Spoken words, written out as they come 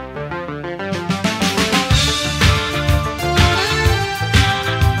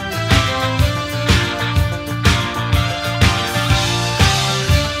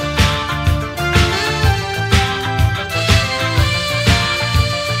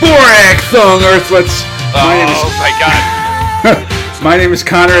Drag Thong Earthlets. My God. My name is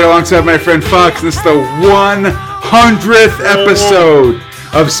Conrad alongside my friend Fox. This is the 100th episode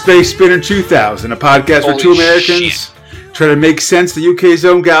of Space Spinner 2000, a podcast where two Americans try to make sense of the UK's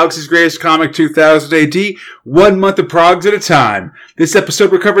own galaxy's greatest comic 2000 AD, 1 month of progs at a time. This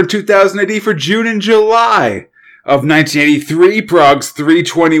episode we're covering 2000 AD for June and July of 1983, progs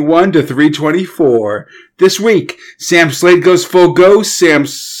 321 to 324. This week, Sam Slade goes full ghost, Sam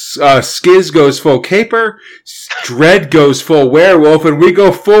Skiz goes full caper, Dredd goes full werewolf, and we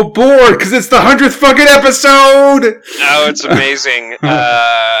go full board because it's the 100th fucking episode! Oh, it's amazing.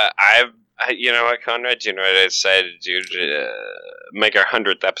 You know what, Conrad? You know what I decided to do to make our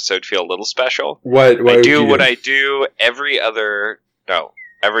 100th episode feel a little special? What I do what I do every 2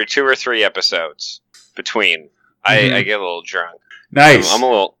 or 3 episodes between. I get a little drunk. Nice. I'm a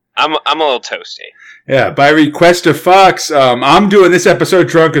little toasty. Yeah, by request of Fox, I'm doing this episode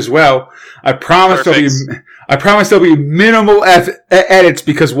drunk as well. I promise there'll be minimal edits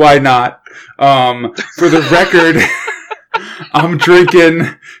because why not? For the record, I'm drinking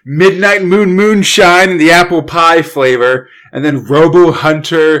Midnight Moon Moonshine in the apple pie flavor, and then Robo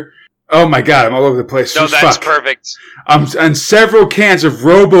Hunter. Oh my God, I'm all over the place. No, that's perfect. And several cans of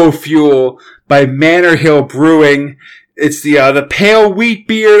Robo Fuel by Manor Hill Brewing. It's the pale wheat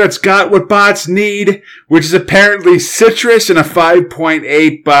beer that's got what bots need, which is apparently citrus and a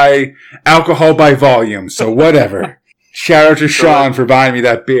 5.8 by alcohol by volume. So whatever. Shout out to Sean for buying me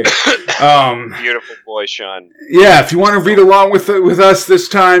that beer. Beautiful boy, Sean. Yeah, if you want to read along with us this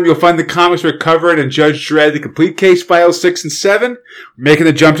time, you'll find the comics we're covering in Judge Dredd, The Complete Case Files 6 and 7. We're making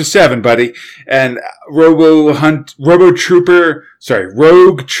the jump to 7, buddy. And Rogue Trooper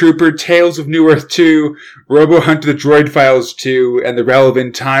Tales of New Earth 2, Robo Hunter The Droid Files 2, and the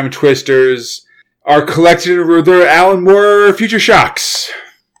relevant Time Twisters are collected in their Alan Moore Future Shocks.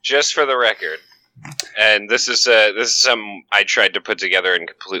 Just for the record. And this is some I tried to put together and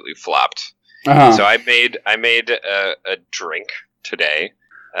completely flopped. Uh-huh. So I made a drink today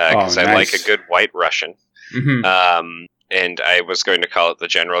because I like a good White Russian. Mm-hmm. And I was going to call it the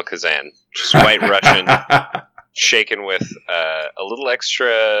General Kazan, just White Russian, shaken with a little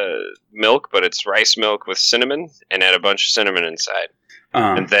extra milk, but it's rice milk with cinnamon, and add a bunch of cinnamon inside.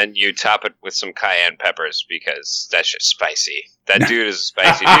 And then you top it with some cayenne peppers because that's just spicy. That dude is a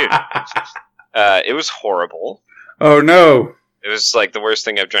spicy dude. It was horrible. Oh, no. It was like the worst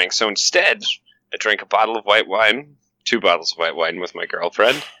thing I've drank. So instead, I drank a bottle of white wine, 2 bottles of white wine with my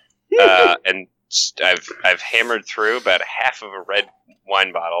girlfriend. And I've hammered through about half of a red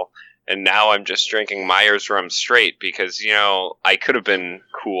wine bottle. And now I'm just drinking Myers Rum straight because, I could have been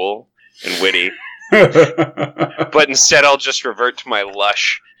cool and witty. But instead, I'll just revert to my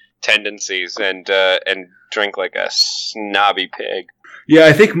lush tendencies and drink like a snobby pig. Yeah,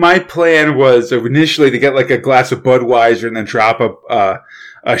 I think my plan was initially to get like a glass of Budweiser and then drop a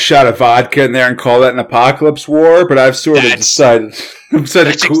shot of vodka in there and call that an apocalypse war. But I've sort of decided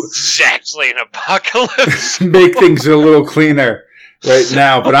exactly an apocalypse. Make things a little cleaner right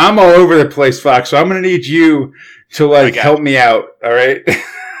now. But I'm all over the place, Fox. So I'm going to need you to help me out. All right.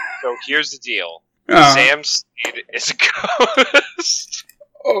 So here's the deal. Sam Slade is a ghost.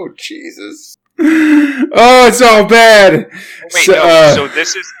 Oh Jesus. Oh, it's all bad. Wait, so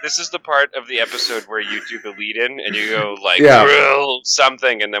this is the part of the episode where you do the lead-in and you go grill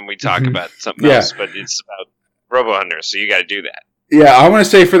something, and then we talk about something else. But it's about Robo Hunter, so you got to do that. Yeah, I want to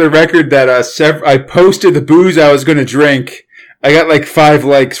say for the record that I posted the booze I was going to drink. I got like 5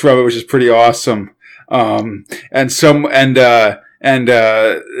 likes from it, which is pretty awesome. Tooney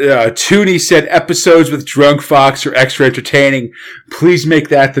said episodes with drunk Fox are extra entertaining. Please make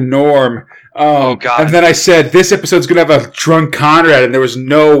that the norm. Oh God! And then I said this episode's gonna have a drunk Conrad, and there was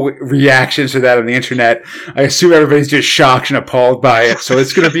no reactions to that on the internet. I assume everybody's just shocked and appalled by it. So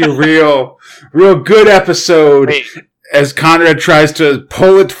it's gonna be a real good episode as Conrad tries to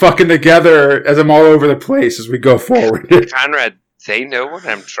pull it fucking together as I'm all over the place as we go forward. Conrad, they know when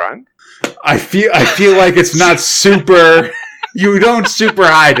I'm drunk. I feel like it's not super. You don't super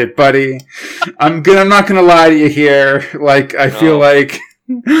hide it, buddy. I'm not gonna lie to you here. I feel like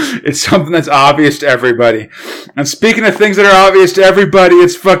it's something that's obvious to everybody. And speaking of things that are obvious to everybody,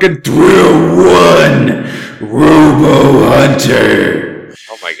 it's fucking Thrill 1 Robo Hunter.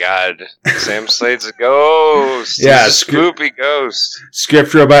 Oh my God. Sam Slade's a ghost. Yeah, he's a spoopy ghost.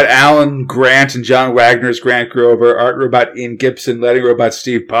 Script robot Alan Grant and John Wagner's Grant Grover. Art robot Ian Gibson. Letting robot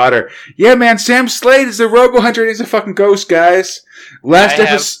Steve Potter. Yeah, man, Sam Slade is the Robo Hunter and he's a fucking ghost, guys.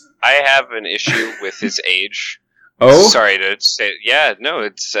 I have an issue with his age. Oh? Sorry to say. Yeah, no,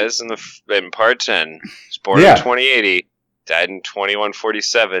 it says in part 10. He's born in 2080. died in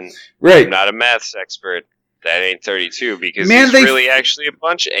 2147. Right. I'm not a maths expert. That ain't 32 because Man, he's really actually a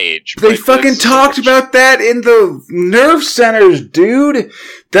bunch age. They fucking talked about that in the nerve centers, dude.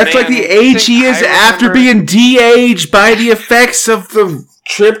 That's like the age he is after being de-aged by the effects of the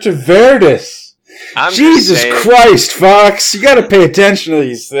trip to Verdus. Jesus Christ, Fox. You gotta pay attention to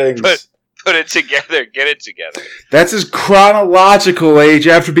these things. Put it together. Get it together. That's his chronological age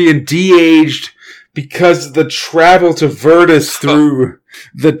after being de-aged because of the travel to Verdus through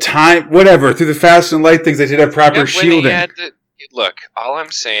the time, whatever, through the fast and light things. They did have proper shielding. Look, all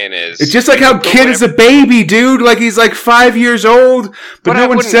I'm saying is... It's just like how Kid is a baby, dude. Like, he's like 5 years old, but no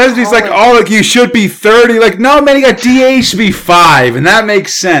one says he's like, oh, like, you should be 30. Like, no, man, he got de-aged to be 5, and that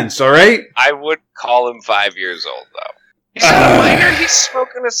makes sense, all right? I would call him 5 years old, though. He's a minor. He's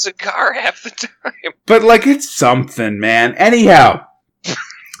smoking a cigar half the time. But, like, it's something, man. Anyhow...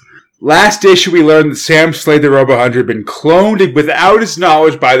 Last issue, we learned that Sam Slade the Robo-Hunter had been cloned without his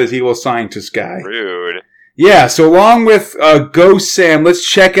knowledge by this evil scientist guy. Rude. Yeah, so along with Ghost Sam, let's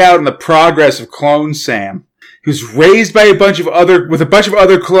check out on the progress of Clone Sam. He was raised by a bunch of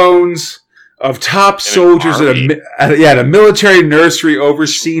other clones of top soldiers at a military nursery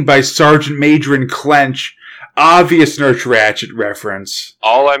overseen by Sergeant Major and Clench. Obvious Nurse Ratched reference.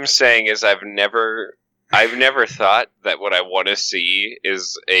 All I'm saying is I've never thought that what I want to see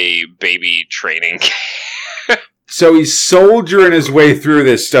is a baby training. So he's soldiering his way through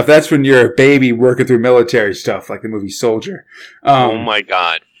this stuff. That's when you're a baby working through military stuff, like the movie Soldier. Oh my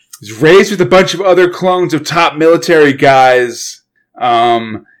god. He's raised with a bunch of other clones of top military guys.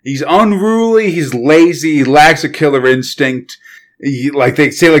 He's unruly, he's lazy, he lacks a killer instinct. Like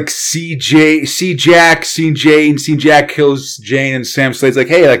they say, like, see Jack, see Jane, see Jack kills Jane, and Sam Slade's like,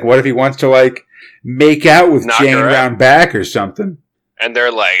 hey, like, what if he wants to, like, make out with Jane around back or something? And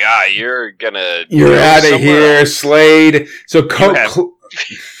they're like, you're out of here, Slade. So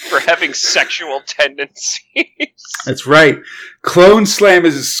for having sexual tendencies. That's right. Clone Sam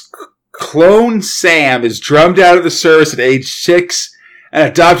is drummed out of the service at age 6 and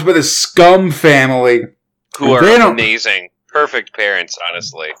adopted by the Scum family. Who are amazing. Perfect parents,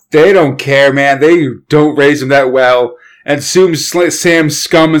 honestly. They don't care, man. They don't raise him that well. And assume Sam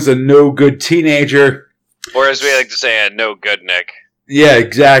Scum is a no-good teenager. Or as we like to say, a no-good Nick. Yeah,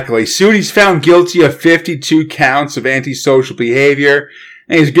 exactly. Soon he's found guilty of 52 counts of antisocial behavior,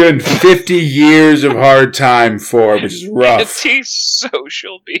 and he's given 50 years of hard time for it, which is rough.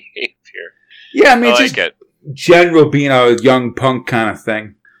 Antisocial behavior. Yeah, I mean, it's just general being a young punk kind of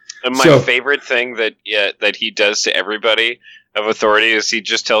thing. And my favorite thing that he does to everybody of authority is he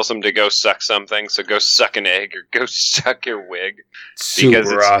just tells them to go suck something. So go suck an egg or go suck your wig.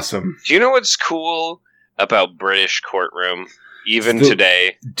 Super awesome. Do you know what's cool about British courtroom? Even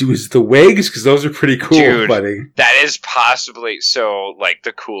today. Is the wigs? Because those are pretty cool, dude, buddy. That is possibly like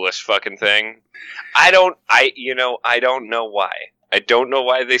the coolest fucking thing. I don't know why. I don't know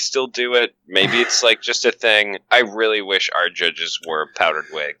why they still do it. Maybe it's like just a thing. I really wish our judges wore powdered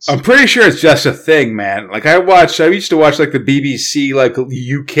wigs. I'm pretty sure it's just a thing, man. Like I used to watch like the BBC like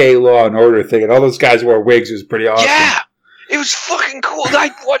UK Law and Order thing, and all those guys wore wigs. It was pretty awesome. Yeah, it was fucking cool.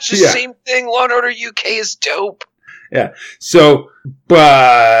 I watched the same thing. Law and Order UK is dope. Yeah. So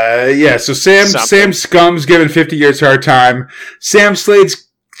Sam Scum's given 50 years hard time. Sam Slade's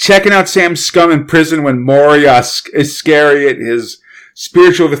checking out Sam Scum in prison when Moria Iscariot, his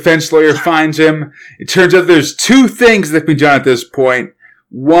spiritual defense lawyer, finds him. It turns out there's 2 things that can be done at this point.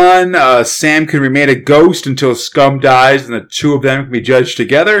 One, Sam can remain a ghost until Scum dies, and the 2 of them can be judged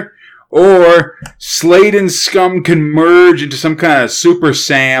together. Or Slade and Scum can merge into some kind of Super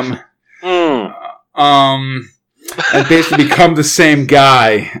Sam. And basically become the same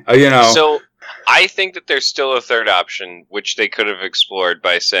guy, So, I think that there's still a third option, which they could have explored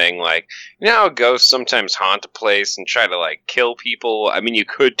by saying, like, ghosts sometimes haunt a place and try to, like, kill people. I mean, you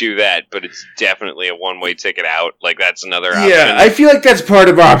could do that, but it's definitely a one-way ticket out. Like, that's another option. Yeah, I feel like that's part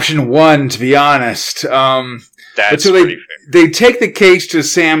of option 1, to be honest. That's pretty fair. They take the case to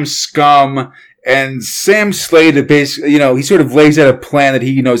Sam Scum, and Sam Slade, basically, he sort of lays out a plan that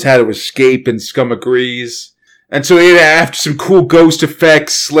he knows how to escape, and Scum agrees. And so after some cool ghost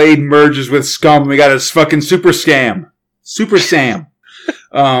effects, Slade merges with Scum, and we got this fucking Super Sam.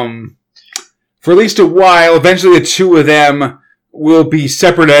 For at least a while, eventually the 2 of them will be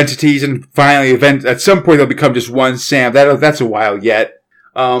separate entities, and finally, at some point, they'll become just one Sam. That's a while yet.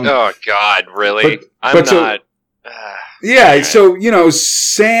 Oh, God, really? Sam,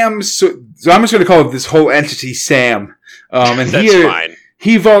 so I'm just going to call this whole entity Sam. And that's fine.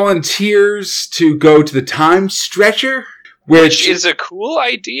 He volunteers to go to the Time Stretcher, which is a cool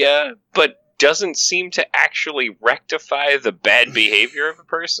idea, but doesn't seem to actually rectify the bad behavior of a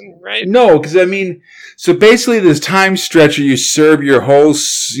person, right? No, because I mean, so basically, this time stretcher, you serve your whole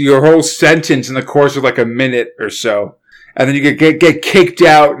sentence in the course of like a minute or so, and then you get kicked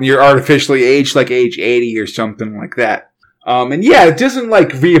out, and you're artificially aged like age 80 or something like that. And yeah, it doesn't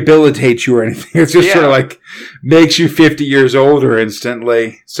like rehabilitate you or anything. It's just sort of like makes you 50 years older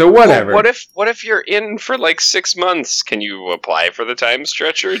instantly. So whatever. Well, what if you're in for like 6 months? Can you apply for the time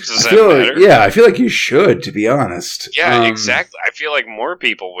stretcher? Does that matter? I feel like you should, to be honest. Yeah, exactly. I feel like more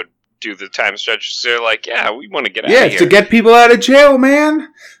people would do the time stretcher. So they're like, yeah, we want to get out of here. Yeah, it's to get people out of jail, man.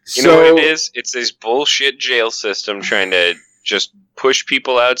 You know what it is? It's this bullshit jail system trying to just push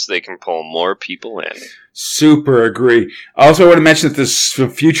people out so they can pull more people in. Super agree. Also, I want to mention that this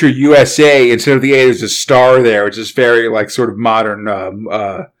future USA, instead of the A, there's a star there, which is very like sort of modern,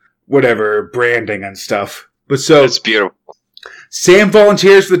 whatever branding and stuff. But so it's beautiful. Sam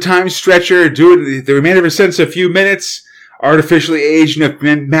volunteers for the time stretcher, doing the remainder of his sentence, a few minutes. Artificially aged in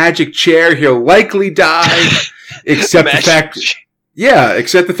a magic chair, he'll likely die, except the fact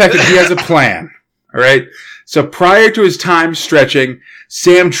that he has a plan. All right. So prior to his time stretching,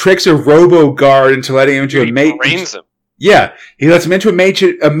 Sam tricks a robo guard into letting him into a maintenance. Yeah, he lets him into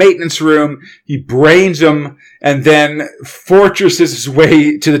a maintenance room. He brains him, and then fortresses his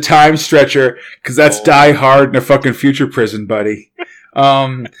way to the time stretcher because that's Die Hard in a fucking future prison, buddy.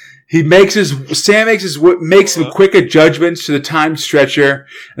 Sam makes some quick adjustments to the time stretcher,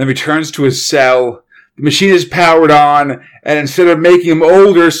 and then returns to his cell. The machine is powered on, and instead of making him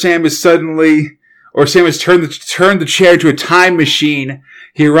older, Sam has turned the chair to a time machine.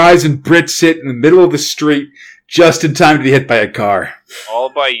 He arrives in Britsit in the middle of the street, just in time to be hit by a car. All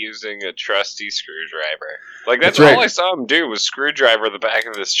by using a trusty screwdriver. Like, that's all I saw him do was screwdriver the back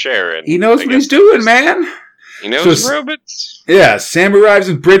of this chair. And he knows what he's doing, man. He knows robots. Yeah, Sam arrives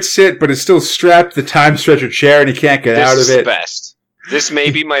in Britsit, but is still strapped to the time stretcher chair, and he can't get out of it. This is the best. This may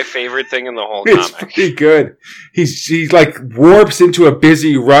be my favorite thing in the whole comic. It's pretty good. He like warps into a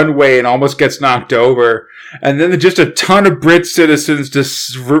busy runway and almost gets knocked over. And then just a ton of Brit citizens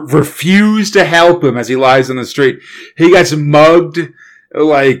just refuse to help him as he lies on the street. He gets mugged,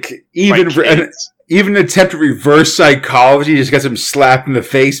 like even an attempt to reverse psychology just gets him slapped in the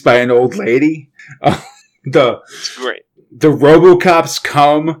face by an old lady. It's great. The RoboCops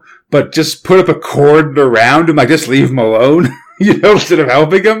come, but just put up a cordon around him. Like, just leave him alone. You know, instead of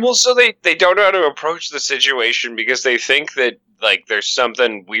helping him. Well, so they don't know how to approach the situation because they think that like there's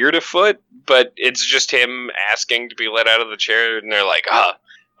something weird afoot, but it's just him asking to be let out of the chair, and they're like,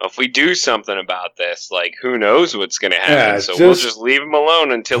 if we do something about this, like who knows what's going to happen? So we'll just leave him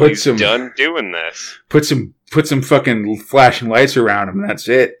alone until he's done doing this. Put some fucking flashing lights around him. And that's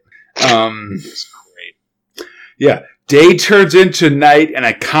it. It's great. Yeah. Day turns into night, and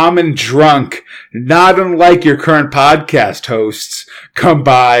a common drunk, not unlike your current podcast hosts, comes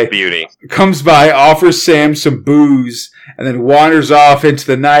by, offers Sam some booze, and then wanders off into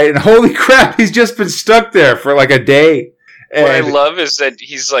the night. And holy crap, he's just been stuck there for like a day. And what I love is that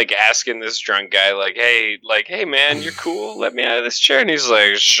he's like asking this drunk guy, hey man, you're cool. Let me out of this chair. And he's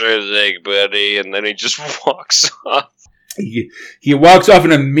like, sure thing, buddy. And then he just walks off. He walks off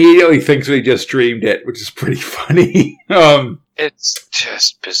and immediately thinks that he just dreamed it, which is pretty funny. It's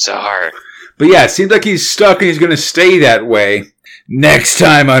just bizarre. But yeah, it seems like he's stuck and he's going to stay that way. Next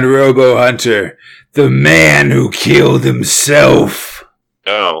time on Robo Hunter, the man who killed himself.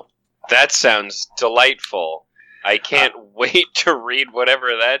 Oh, that sounds delightful. I can't wait to read whatever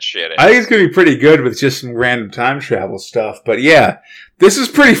that shit is. I think it's going to be pretty good with just some random time travel stuff. But yeah, this is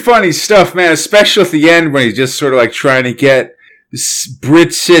pretty funny stuff, man, especially at the end when he's just sort of like trying to get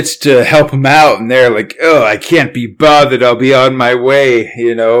Brit-Sits to help him out. And they're like, oh, I can't be bothered. I'll be on my way,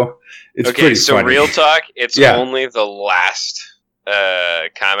 you know. It's pretty funny. Real talk, it's only the last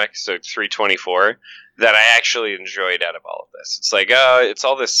comic, so 324, that I actually enjoyed out of all of this. It's like, it's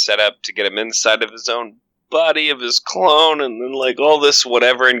all this setup to get him inside of his own body of his clone, and then like all this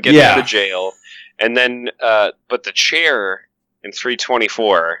whatever, and get him to jail. And then, but the chair in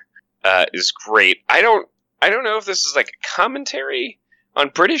 324 is great. I don't know if this is like a commentary on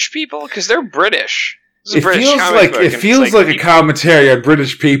British people, because they're British. It feels like a commentary on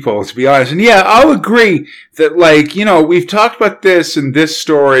British people, to be honest. And yeah, I'll agree that, like, you know, we've talked about this in this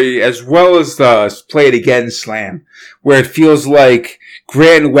story as well as the Play It Again slam, where it feels like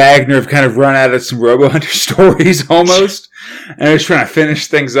Grant and Wagner have kind of run out of some Robo Hunter stories almost, and they're just trying to finish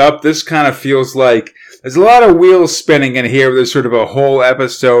things up. This kind of feels like there's a lot of wheels spinning in here. There's sort of a whole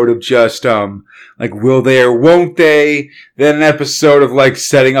episode of just, like, will they or won't they? Then an episode of, like,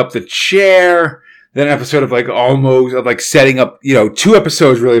 setting up the chair. then an episode of setting up, 2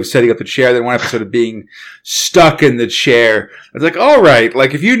 episodes really of setting up the chair, then 1 episode of being stuck in the chair. It's like, all right,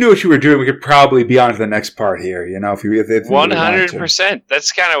 like if you knew what you were doing, we could probably be on to the next part here, if 100%.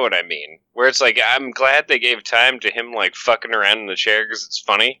 That's kind of what I mean. Where it's like, I'm glad they gave time to him like fucking around in the chair because it's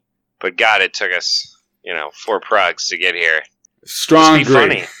funny, but God, it took us, 4 progs to get here. Strong, Just be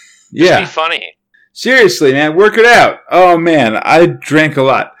funny. Yeah. Just be funny. Seriously, man, work it out. Oh man, I drank a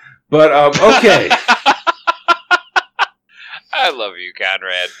lot. But, okay. I love you,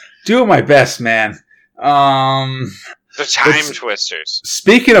 Conrad. Doing my best, man. The Time Twisters.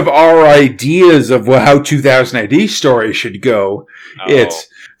 Speaking of our ideas of how 2000 AD story should go, It's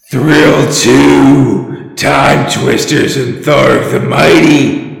Thrill 2, Time Twisters, and Tharg the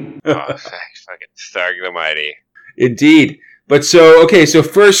Mighty. Fucking Tharg the Mighty. Indeed. But so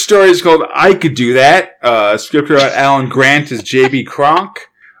first story is called I Could Do That. Script about Alan Grant as J.B. Kronk.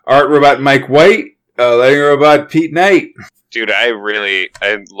 Art robot Mike White, lighting robot Pete Knight. Dude, I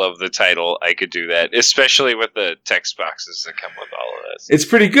love the title. I Could Do That, especially with the text boxes that come with all of this. It's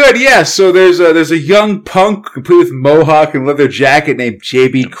pretty good, yeah. So there's a young punk complete with mohawk and leather jacket named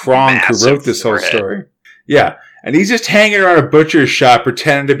J.B. Kronk who wrote this whole story. Yeah, and he's just hanging around a butcher's shop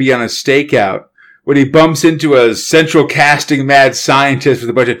pretending to be on a stakeout when he bumps into a central casting mad scientist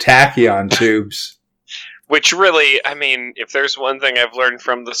with a bunch of tachyon tubes. Which really, I mean, if there's one thing I've learned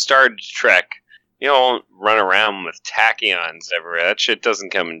from the Star Trek, you don't run around with tachyons everywhere. That shit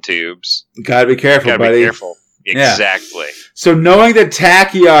doesn't come in tubes. Gotta be careful, buddy. Be careful. Exactly. Yeah. So knowing that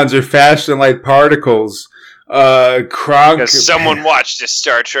tachyons are faster than light particles, Kronk... Because someone watched this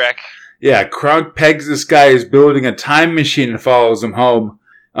Star Trek. Yeah, Kronk pegs this guy who's building a time machine and follows him home.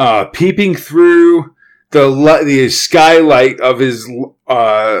 Peeping through the skylight of his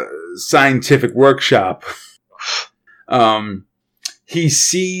scientific workshop. He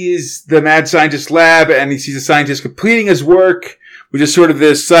sees the mad scientist lab, and he sees the scientist completing his work, which is sort of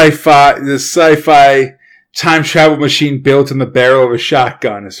this sci-fi time travel machine built in the barrel of a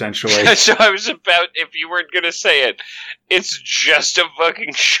shotgun, essentially. So I was about, if you weren't going to say it, it's just a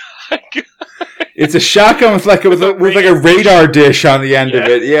fucking shotgun. It's a shotgun with like a radar dish on the end of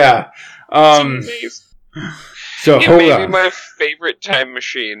it. Yeah. It's amazing. So it hold may on. be my favorite time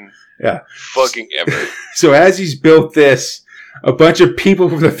machine. Yeah. Fucking ever. So as he's built this, a bunch of people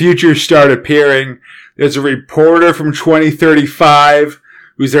from the future start appearing. There's a reporter from 2035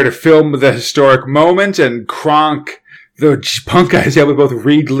 who's there to film the historic moment, and Kronk, the punk guy, is able to both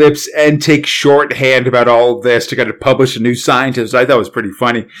read lips and take shorthand about all of this to kind of publish a new scientist. I thought it was pretty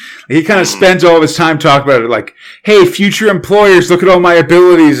funny. He kind of spends all of his time talking about it like, hey, future employers, look at all my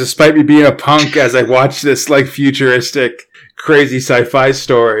abilities despite me being a punk as I watch this like futuristic, crazy sci-fi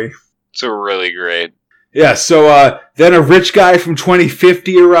story. It's really great. Yeah, so then a rich guy from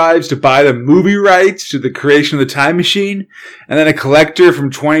 2050 arrives to buy the movie rights to the creation of the time machine, and then a collector from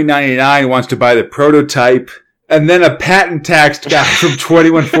 2099 wants to buy the prototype, and then a patent tax guy from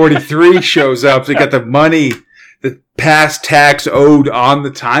 2143 shows up to get the money, the past tax owed on the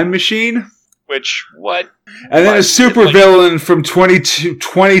time machine. Which, what? And then a supervillain from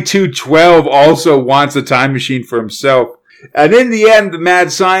 2212 also wants the time machine for himself. And in the end, the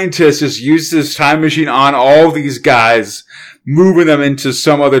mad scientist just uses this time machine on all these guys, moving them into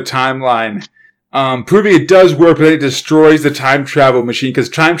some other timeline. Proving it does work, but then it destroys the time travel machine, because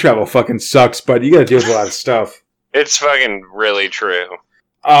time travel fucking sucks, but you gotta deal with a lot of stuff. It's fucking really true.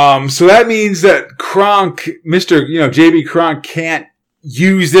 So that means that Kronk, J.B. Kronk can't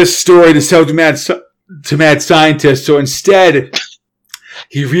use this story to sell to mad scientists, so instead...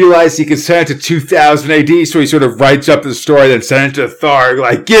 He realized he could send it to 2000 AD, so he sort of writes up the story, then sends it to Tharg,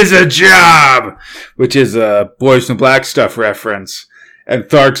 like, "Gives a job!" Which is a Boys in Black Stuff reference. And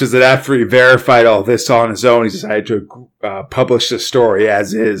Tharg says that after he verified all this on his own, he decided to publish the story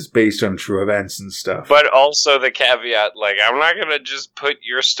as is, based on true events and stuff. But also the caveat, like, I'm not going to just put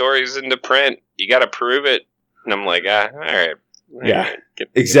your stories into print. You got to prove it. And I'm like, all right. Yeah,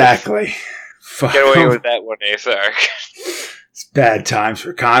 exactly. Get away with that one, Tharg. It's bad times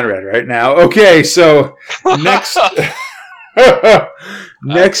for Conrad right now. Okay, so next up,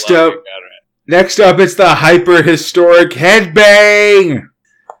 it's the hyper-historic headbang.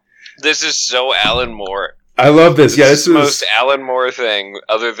 This is so Alan Moore. I love this. Yeah, this is the most Alan Moore thing,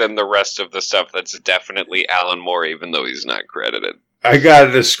 other than the rest of the stuff that's definitely Alan Moore, even though he's not credited. I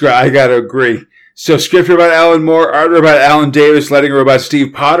gotta agree. So, script about Alan Moore, art about Alan Davis, lighting about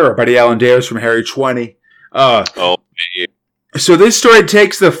Steve Potter, our buddy Alan Davis from Harry 20. Man. So this story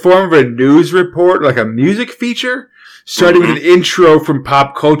takes the form of a news report, like a music feature. starting with an intro from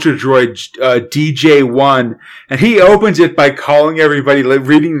Pop Culture Droid DJ1. And he opens it by calling everybody,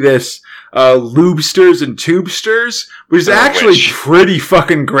 reading this, lubesters and tubesters, which is actually pretty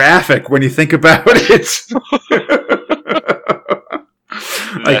fucking graphic when you think about it.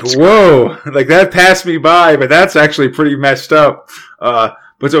 Like, whoa, like that passed me by, but that's actually pretty messed up.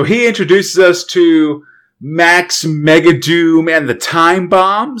 But so he introduces us to Max Megadoom and the Time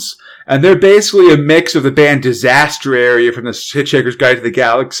Bombs, and they're basically a mix of the band Disaster Area from the Hitchhiker's Guide to the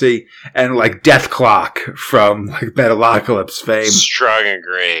Galaxy and like Death Clock from like Metalocalypse fame. Strong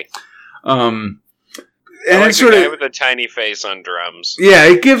agree. And like it's sort the guy of with a tiny face on drums. Yeah,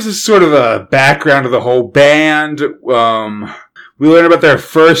 it gives us sort of a background of the whole band. We learn about their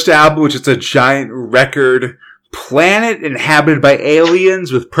first album, which is a giant record planet inhabited by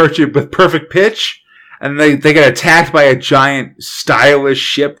aliens with perfect pitch. And they get attacked by a giant stylish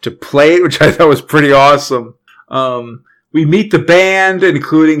ship to play it, which I thought was pretty awesome. We meet the band,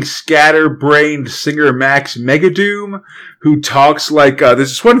 including scatterbrained singer Max Megadoom, who talks like, there's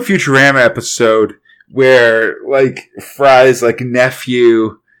this one Futurama episode where, like, Fry's, like,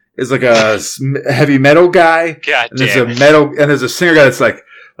 nephew is like a heavy metal guy. God and there's damn a there's a singer guy that's like,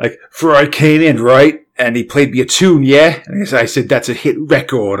 Fry came in, right? And he played me a tune, yeah? And I said, that's a hit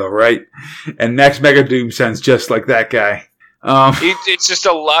record, alright? And Max Megadoom sounds just like that guy. It's just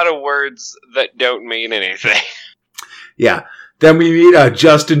a lot of words that don't mean anything. Yeah. Then we meet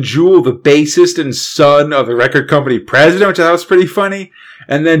Justin Jewell, the bassist and son of the record company president, which I thought was pretty funny.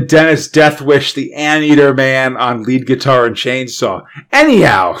 And then Dennis Deathwish, the Anteater Man, on lead guitar and chainsaw.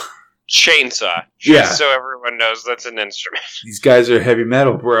 Anyhow. Chainsaw. Yeah. Just so everyone knows that's an instrument. These guys are heavy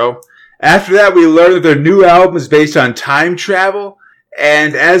metal, bro. After that, we learn that their new album is based on time travel.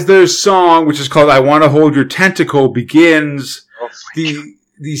 And as their song, which is called I Want to Hold Your Tentacle, begins,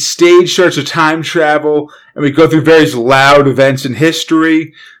 the stage starts with time travel, and we go through various loud events in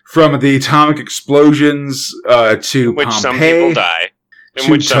history, from the atomic explosions to which Pompeii. Some people die. In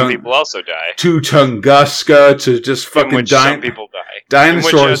which some people also die. To Tunguska, to just fucking in which some people die.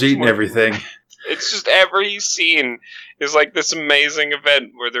 Dinosaurs eating everything. It's just every scene is like this amazing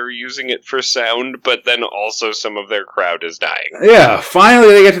event where they're using it for sound, but then also some of their crowd is dying. Yeah,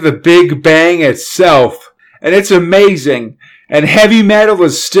 finally they get to the Big Bang itself, and it's amazing. And heavy metal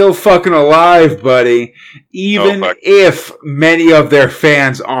is still fucking alive, buddy, even if many of their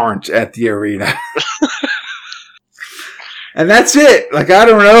fans aren't at the arena. And that's it. Like, I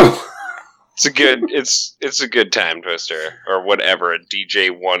don't know. It's a good time twister, or whatever, a DJ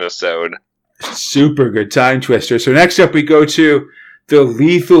one-episode. Super good time twister. So next up we go to The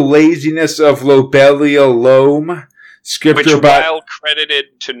Lethal Laziness of Lobelia Loam. Scripture while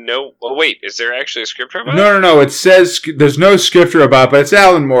credited to no... Well, wait, is there actually a scripture about it? No. It says there's no scripture about it, but it's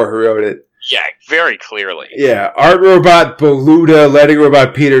Alan Moore who wrote it. Yeah, very clearly. Yeah, Art Robot Beluda, Letting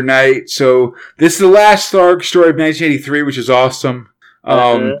Robot Peter Knight. So this is the last Tharg story of 1983, which is awesome.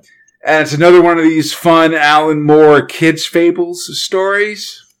 And it's another one of these fun Alan Moore kids' fables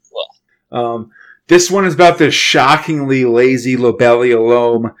stories. This one is about this shockingly lazy Lobelia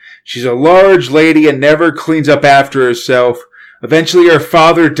Loam. She's a large lady and never cleans up after herself. Eventually her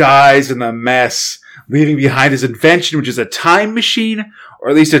father dies in the mess, leaving behind his invention, which is a time machine, or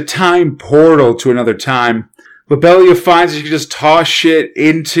at least a time portal to another time. Lobelia finds that she can just toss shit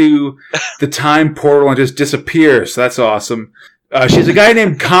into the time portal and just disappear, so that's awesome. She has a guy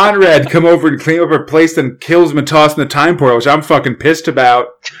named Conrad come over and clean up her place, then kills him and tosses in the time portal, which I'm fucking pissed about.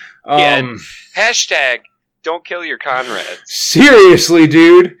 Hashtag don't kill your Conrad. Seriously,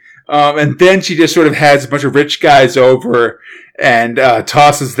 dude. And then she just sort of has a bunch of rich guys over and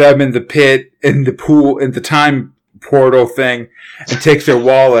tosses them in the pit, in the pool, in the time portal thing, and takes their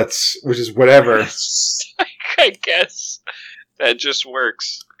wallets, which is whatever. I guess that just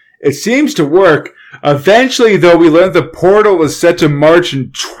works. It seems to work. Eventually, though, we learn the portal is set to March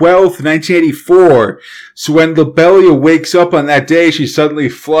 12th, 1984. So when Lobelia wakes up on that day, she's suddenly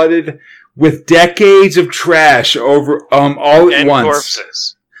flooded with decades of trash over all at once.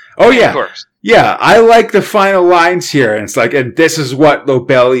 Corpses. Oh, yeah. Corpse. Yeah, I like the final lines here. And it's like, and this is what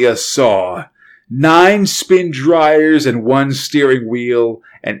Lobelia saw. 9 spin dryers and 1 steering wheel,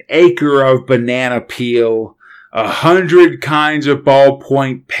 an acre of banana peel, 100 kinds of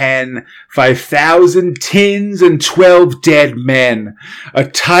ballpoint pen, 5,000 tins and 12 dead men, a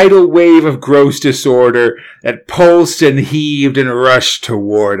tidal wave of gross disorder that pulsed and heaved and rushed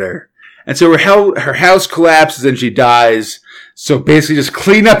toward her. And so her house collapses and she dies. So basically just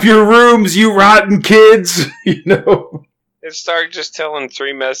clean up your rooms, you rotten kids, you know. It's Tharg just telling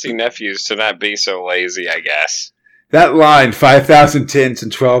 3 messy nephews to not be so lazy, I guess. That line, 5,000 tins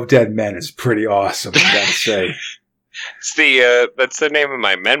and 12 dead men, is pretty awesome, I gotta say. It's the that's the name of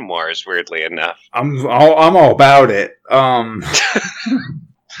my memoirs. Weirdly enough, I'm all about it.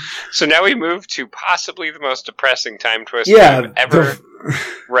 So now we move to possibly the most depressing time twist I've ever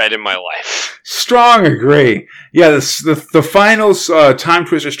read in my life. Strong agree. Yeah, the final time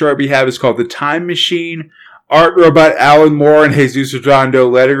twister story we have is called The Time Machine. Art robot Alan Moore and Jesus Redondo,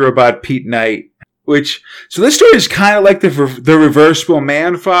 letter robot Pete Knight. So this story is kind of like the Reversible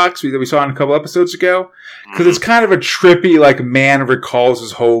Man, Fox, that we saw in a couple episodes ago. Because it's kind of a trippy, like, man recalls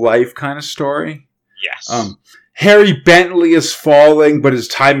his whole life kind of story. Yes. Harry Bentley is falling, but his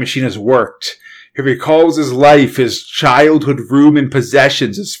time machine has worked. He recalls his life, his childhood room and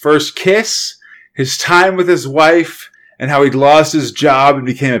possessions, his first kiss, his time with his wife, and how he'd lost his job and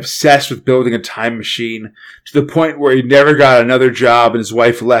became obsessed with building a time machine to the point where he never got another job and his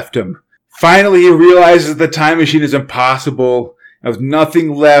wife left him. Finally, he realizes the time machine is impossible. And with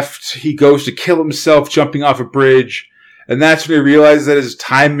nothing left, he goes to kill himself jumping off a bridge. And that's when he realizes that his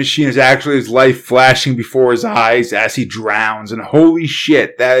time machine is actually his life flashing before his eyes as he drowns. And holy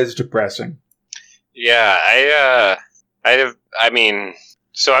shit, that is depressing. Yeah, I mean,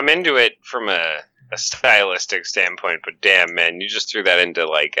 so I'm into it from a stylistic standpoint, but damn, man, you just threw that into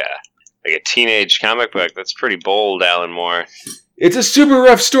like a teenage comic book. That's pretty bold, Alan Moore. It's a super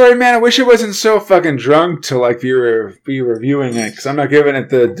rough story, man. I wish I wasn't so fucking drunk to like be reviewing it, because I'm not giving it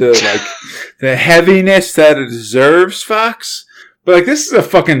the heaviness that it deserves, Fox. But like, this is a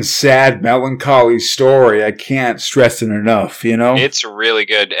fucking sad, melancholy story. I can't stress it enough. You know, it's really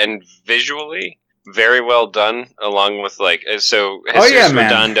good and visually very well done. Along with like, so Jesus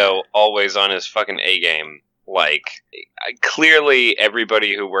Redondo always on his fucking A game. Like, clearly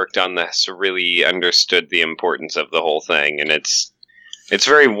everybody who worked on this really understood the importance of the whole thing, and it's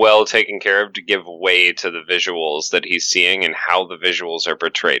very well taken care of to give way to the visuals that he's seeing, and how the visuals are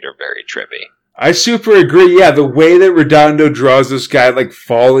portrayed are very trippy. I super agree. Yeah, the way that Redondo draws this guy, like,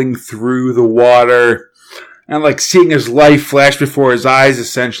 falling through the water and, like, seeing his life flash before his eyes,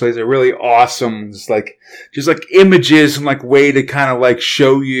 essentially, is a really awesome, just like images and, like, way to kind of, like,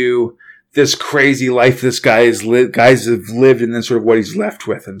 show you this crazy life this guys have lived, and then sort of what he's left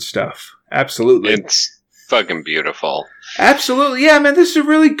with and stuff. Absolutely. It's fucking beautiful. Absolutely. Yeah, man, this is a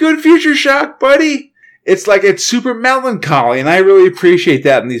really good Future Shock, buddy. It's like, it's super melancholy, and I really appreciate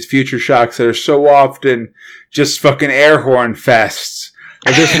that in these Future Shocks that are so often just fucking air horn fests.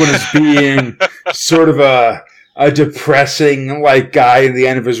 Like, this one is being sort of a depressing, like, guy in the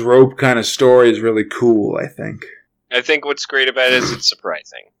end of his rope kind of story is really cool, I think. I think what's great about it is it's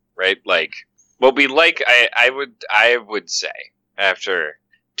surprising. Right, like what we like. I would say after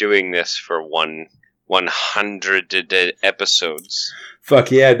doing this for 100 episodes.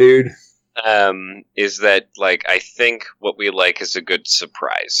 Fuck yeah, dude. Is that like I think what we like is a good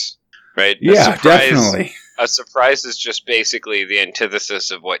surprise, right? Yeah, definitely. A surprise is just basically the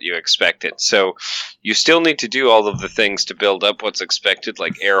antithesis of what you expected. So you still need to do all of the things to build up what's expected,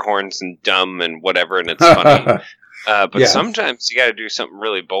 like air horns and dumb and whatever, and it's funny. But sometimes you got to do something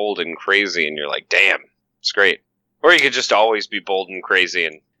really bold and crazy, and you're like, "Damn, it's great." Or you could just always be bold and crazy,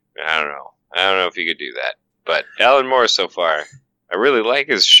 and I don't know if you could do that. But Alan Moore so far, I really like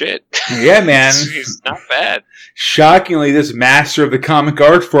his shit. Yeah, man, he's not bad. Shockingly, this master of the comic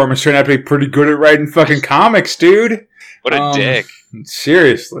art form has turned out to be pretty good at writing fucking comics, dude. What a dick!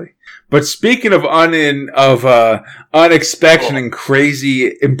 Seriously. But speaking of unexpected and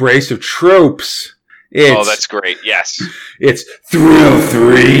crazy embrace of tropes. That's great, yes. It's Thrill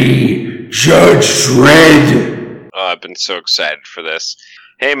 3, Judge Dredd. Oh, I've been so excited for this.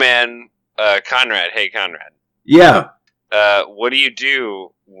 Hey, man, Conrad. Hey, Conrad. Yeah. What do you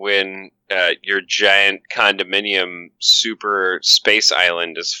do when your giant condominium super space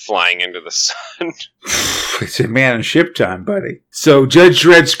island is flying into the sun? It's a man in ship time, buddy. So, Judge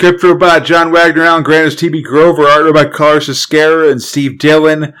Dredd, script robot, John Wagner, Alan Grant, T.B. Grover, art robot, Carlos Esquerra, and Steve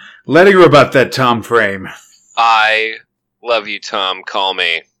Dillon. Letting her about that Tom Frame. I love you, Tom. Call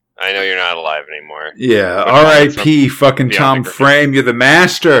me. I know you're not alive anymore. Yeah, R.I.P. fucking Tom Frame. You're the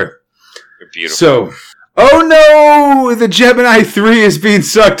master. You're beautiful. So, oh no! The Gemini 3 is being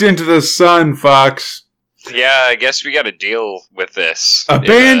sucked into the sun, Fox. Yeah, I guess we got to deal with this.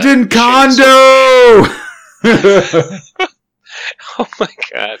 Abandoned condo! Oh my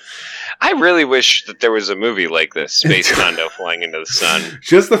god. I really wish that there was a movie like this, Space Condo Flying into the Sun.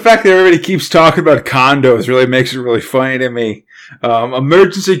 Just the fact that everybody keeps talking about condos really makes it really funny to me.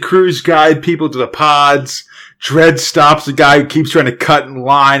 Emergency crews guide people to the pods. Dredd stops the guy who keeps trying to cut in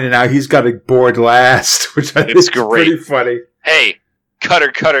line, and now he's got to board last, which I think is pretty funny. Hey,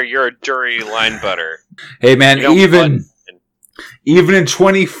 Cutter, you're a dirty line butter. Hey, man, Even in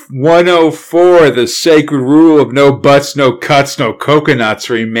 2104, the sacred rule of no butts, no cuts, no coconuts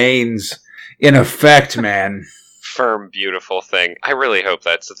remains in effect, man. Firm, beautiful thing. I really hope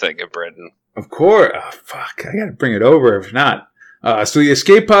that's the thing in Britain. Of course. Oh, fuck. I gotta bring it over if not. So the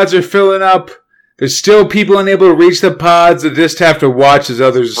escape pods are filling up. There's still people unable to reach the pods that just have to watch as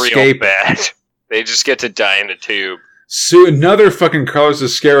others escape. Real bad. They just get to die in a tube. So another fucking Carlos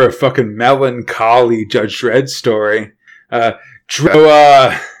Esquerra fucking melancholy Judge Dredd story. Dredd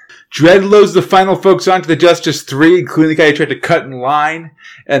loads the final folks onto the Justice 3, including the guy who tried to cut in line,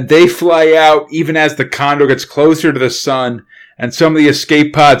 and they fly out even as the Condor gets closer to the sun, and some of the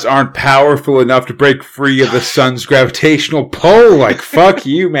escape pods aren't powerful enough to break free of the sun's gravitational pull. Like, fuck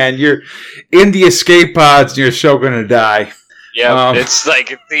you, man. You're in the escape pods and you're so gonna die. Yeah, it's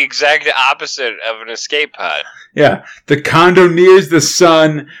like the exact opposite of an escape pod. Yeah, the Condor nears the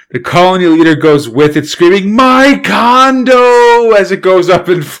sun. The colony leader goes with it, screaming, "My condo!" as it goes up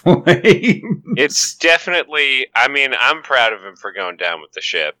in flames. It's definitely, I mean, I'm proud of him for going down with the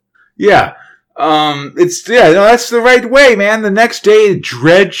ship. Yeah. That's the right way, man. The next day,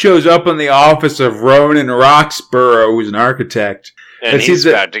 Dredd shows up in the office of Ronan Roxborough, who's an architect. And he's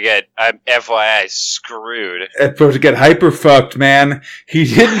about to get, FYI, screwed. About to get hyper-fucked, man. He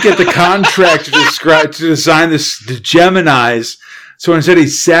didn't get the contract to design the Geminis, so instead he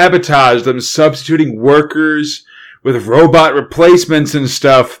sabotaged them, substituting workers with robot replacements and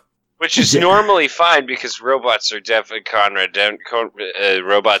stuff. Which is normally fine because robots are definitely,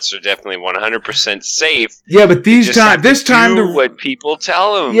 robots are definitely 100% safe. Yeah, but this time, what people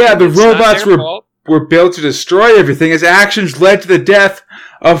tell them. Yeah, the robots were built to destroy everything. His actions led to the death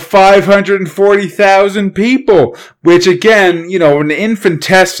of 540,000 people, which again, an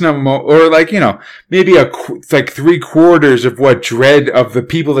infinitesimal, or maybe like 3/4 of what of the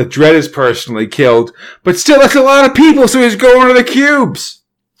people that Dredd has personally killed. But still, that's a lot of people, so he's going to the cubes.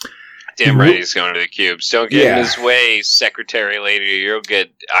 Damn right he's going to the cubes. Don't get in his way, secretary lady. You'll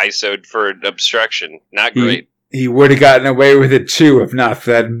get ISO'd for obstruction. Not great. He would have gotten away with it, too, if not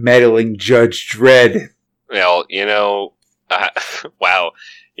for that meddling Judge Dredd. Well, wow.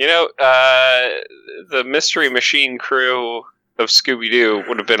 The Mystery Machine crew of Scooby-Doo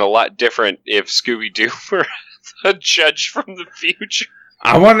would have been a lot different if Scooby-Doo were a judge from the future.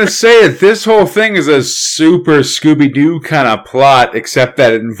 I want to say that this whole thing is a super Scooby-Doo kind of plot, except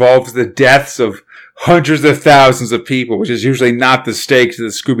that it involves the deaths of hundreds of thousands of people, which is usually not the stakes that the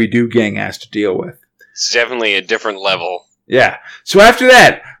Scooby-Doo gang has to deal with. It's definitely a different level. Yeah. So after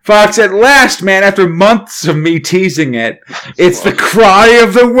that, Fox, at last, man, after months of me teasing it, it's the cry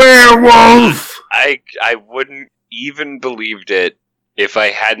of the werewolf! I wouldn't even believed it if I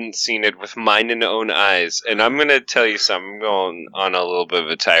hadn't seen it with mine own eyes. And I'm going to tell you something. I'm going on a little bit of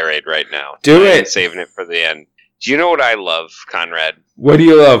a tirade right now. Do it. Saving it for the end. Do you know what I love, Conrad? What do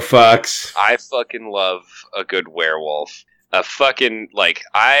you love, Fox? I fucking love a good werewolf. Okay.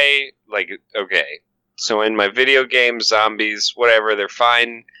 So in my video games, zombies, whatever, they're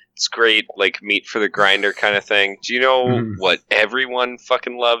fine. It's great, like meat for the grinder kind of thing. Do you know what everyone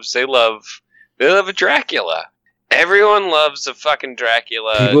fucking loves? They love a Dracula. Everyone loves a fucking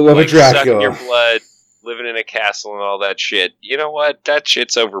Dracula. People love a Dracula. Sucking your blood, living in a castle and all that shit. You know what? That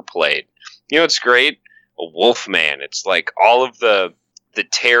shit's overplayed. You know what's great? A Wolfman. It's like all of the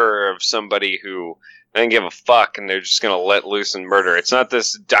terror of somebody who doesn't give a fuck and they're just going to let loose and murder. It's not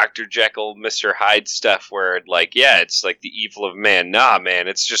this Dr. Jekyll, Mr. Hyde stuff where, it's like the evil of man. Nah, man,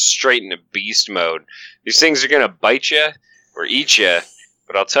 it's just straight into beast mode. These things are going to bite you or eat you.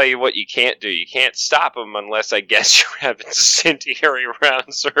 But I'll tell you what you can't do. You can't stop them unless, I guess, you have incendiary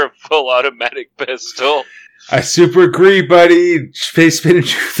rounds or a full automatic pistol. I super agree, buddy. Space Spinner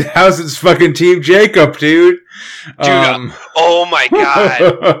 2000's fucking Team Jacob, dude. Oh my god.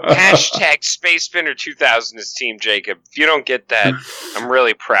 Hashtag Space Spinner 2000 is Team Jacob. If you don't get that, I'm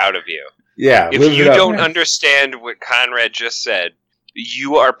really proud of you. Yeah. If you don't understand what Conrad just said,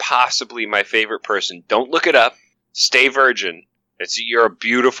 you are possibly my favorite person. Don't look it up. Stay virgin. You're a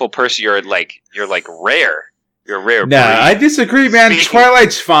beautiful person. You're like rare. You're a rare breed. I disagree, man.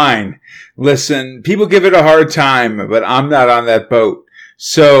 Twilight's fine. Listen, people give it a hard time, but I'm not on that boat.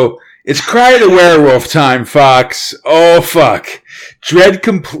 So, it's Cry of the Werewolf time, Fox. Oh, fuck. Dredd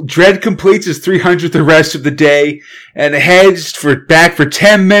completes his 300th arrest of the day and heads back for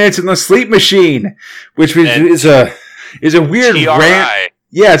 10 minutes in the sleep machine, which is a weird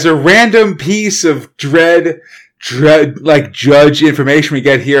it's a random piece of Dredd judge information we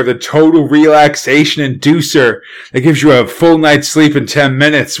get here of the total relaxation inducer that gives you a full night's sleep in 10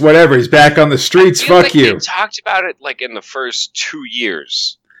 minutes. Whatever, he's back on the streets. Fuck you. They talked about it in the first 2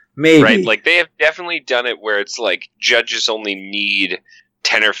 years. Maybe. Right? Like, they have definitely done it where it's like judges only need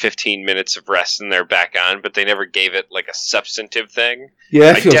 10 or 15 minutes of rest and they're back on, but they never gave it like a substantive thing.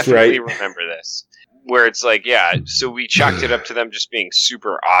 Yeah, that feels right. I definitely remember this. Where it's like, yeah, so we chalked it up to them just being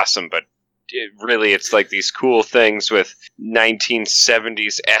super awesome, but it's like these cool things with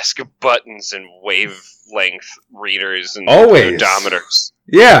 1970s-esque buttons and wavelength readers and odometers.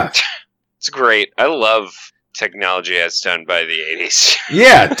 Yeah. It's great. I love technology as done by the 80s.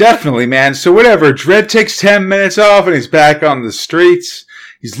 Yeah, definitely, man. So whatever, Dredd takes 10 minutes off and he's back on the streets.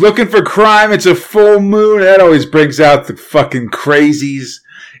 He's looking for crime. It's a full moon. That always brings out the fucking crazies.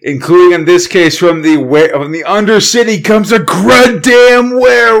 Including in this case from the Undercity comes a goddamn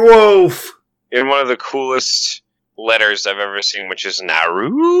werewolf. In one of the coolest letters I've ever seen, which is Naru,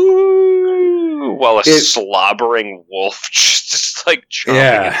 while a slobbering wolf just like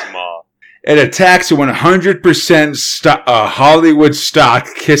chomping its maw. It attacks a 100% Hollywood stock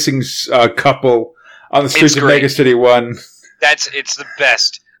kissing couple on the streets of Mega City 1. It's the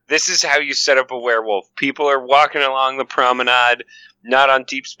best. This is how you set up a werewolf. People are walking along the promenade. Not on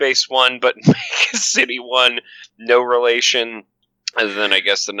Deep Space One, but Mega City 1. No relation, other than, I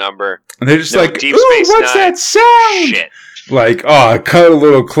guess, the number. And they're just like, Deep Space what's 9? That sound? Shit. Like, cut a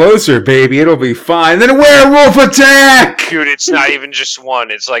little closer, baby. It'll be fine. Then a werewolf attack! Dude, it's not even just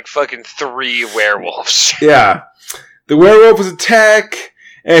one. It's like fucking 3 werewolves. Yeah. The werewolves attack,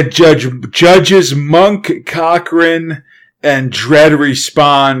 and Judges Monk, Cochran, and Dredd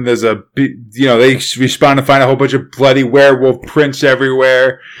respawn. They respawn to find a whole bunch of bloody werewolf prints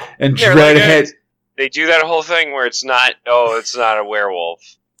everywhere. And Dredd They do that whole thing where it's not a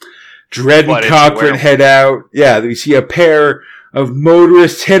werewolf. Dredd and Cochran head out. Yeah, we see a pair of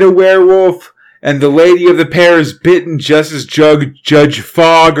motorists hit a werewolf, and the lady of the pair is bitten just as Judge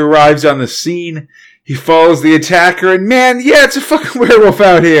Fogg arrives on the scene. He follows the attacker, and it's a fucking werewolf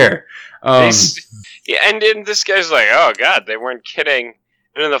out here. And then this guy's like, oh god, they weren't kidding.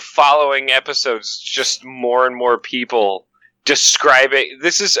 And in the following episodes, just more and more people describing...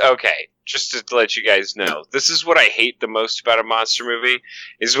 This is, okay, just to let you guys know, this is what I hate the most about a monster movie,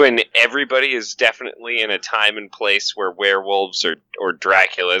 is when everybody is definitely in a time and place where werewolves or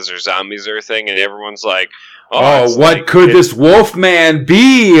Draculas or zombies are a thing, and everyone's like, what could this wolf man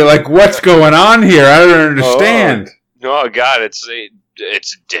be? Like, what's going on here? I don't understand. Oh god, it's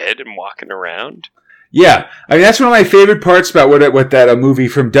dead and walking around. Yeah, I mean, that's one of my favorite parts about what that movie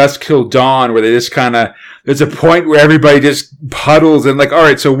From Dusk Till Dawn, where they just kind of, there's a point where everybody just huddles and like, all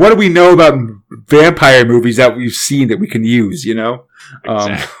right, so what do we know about vampire movies that we've seen that we can use, you know?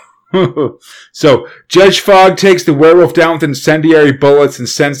 Exactly. So Judge Fogg takes the werewolf down with incendiary bullets and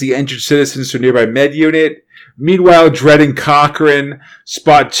sends the injured citizens to a nearby med unit. Meanwhile, Dredd and Cochran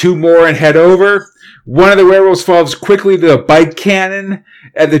spot 2 more and head over. One of the werewolves falls quickly to the bike cannon,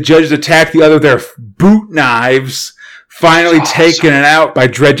 and the judges attack the other with their boot knives, finally taking it out by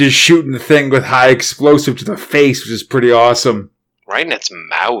Dredd just shooting the thing with high explosive to the face, which is pretty awesome. Right in its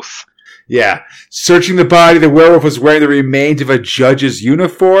mouth. Yeah. Searching the body, the werewolf was wearing the remains of a judge's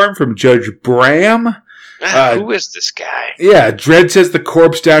uniform from Judge Bram. Who is this guy? Yeah, Dredd says the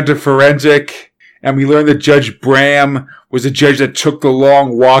corpse down to forensic, and we learn that Judge Bram was the judge that took the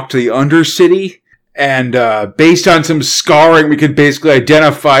long walk to the Undercity. And based on some scarring, we can basically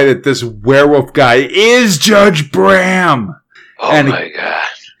identify that this werewolf guy is Judge Bram. My god.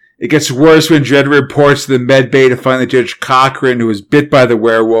 It gets worse when Dredd reports to the med bay to find that Judge Cochran, who was bit by the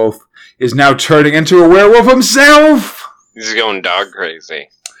werewolf, is now turning into a werewolf himself. He's going dog crazy.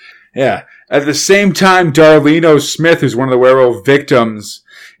 Yeah. At the same time, Darlene Smith, who's one of the werewolf victims,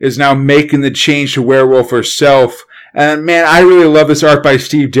 is now making the change to werewolf herself. And man, I really love this art by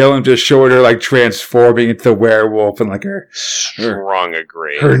Steve Dillon, just showing her like transforming into the werewolf and like her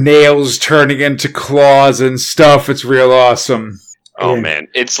nails turning into claws and stuff. It's real awesome. Oh man,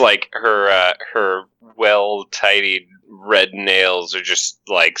 it's like her well tidied red nails are just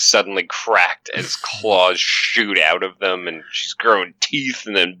like suddenly cracked as claws shoot out of them, and she's growing teeth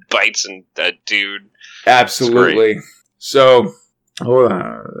and then bites and that dude. Absolutely. So hold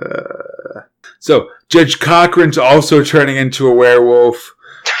on. So Judge Cochran's also turning into a werewolf.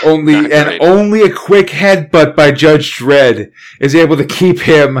 Only a quick headbutt by Judge Dredd is able to keep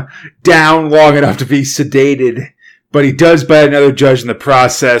him down long enough to be sedated. But he does bite another judge in the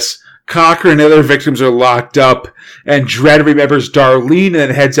process. Cochran and other victims are locked up, and Dredd remembers Darlene and then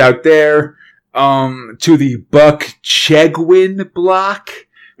heads out there to the Buck Chegwin block,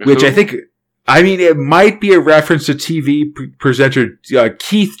 which it might be a reference to TV presenter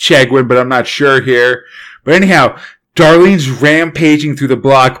Keith Chegwin, but I'm not sure here. But anyhow, Darlene's rampaging through the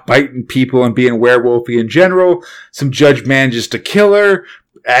block, biting people and being werewolfy in general. Some judge manages to kill her,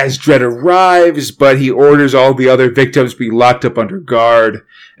 as Dredd arrives, but he orders all the other victims to be locked up under guard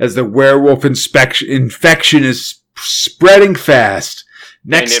as the werewolf infection is spreading fast.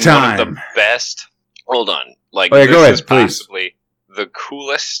 Next time. One of the best... Hold on. Like, go this ahead, is possibly the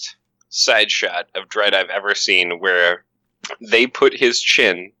coolest side shot of Dredd I've ever seen, where they put his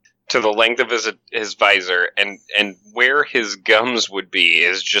chin to the length of his visor, and where his gums would be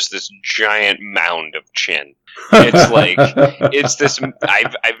is just this giant mound of chin. It's like, it's this...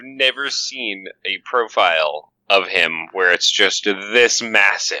 I've never seen a profile of him where it's just this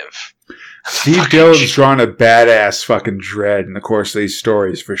massive. Steve Dillon's drawn a badass fucking Dredd in the course of these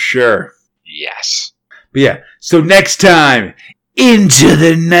stories, for sure. Yes. But yeah, so next time, Into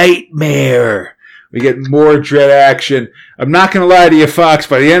the Nightmare. We get more Dredd action. I'm not going to lie to you, Fox.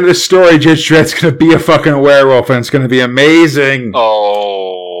 By the end of the story, Judge Dredd's going to be a fucking werewolf, and it's going to be amazing.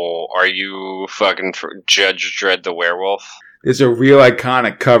 Oh, are you fucking Judge Dredd the werewolf? There's a real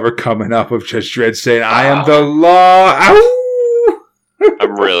iconic cover coming up of Judge Dredd saying, I am the law. Ow!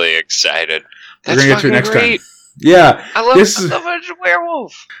 I'm really excited. We're going to get to it next great. time. Yeah. I love a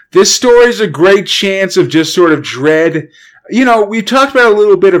werewolf. This story's a great chance of just sort of Dredd. You know, we talked about a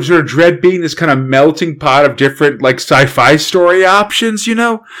little bit of sort of Dredd being this kind of melting pot of different, like, sci-fi story options, you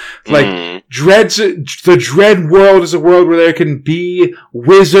know? Like, the Dredd world is a world where there can be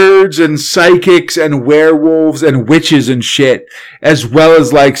wizards and psychics and werewolves and witches and shit, as well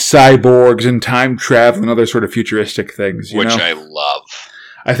as, like, cyborgs and time travel and other sort of futuristic things, you know? I love.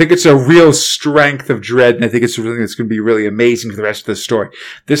 I think it's a real strength of Dredd, and I think it's something that's going to be really amazing for the rest of the story.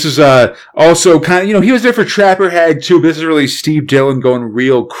 This is also kind of, you know, he was there for Trapper Hag too, but this is really Steve Dillon going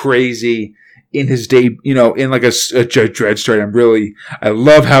real crazy in his day, you know, in like a Judge Dredd story. I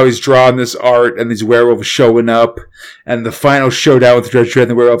love how he's drawing this art and these werewolves showing up, and the final showdown with Judge Dredd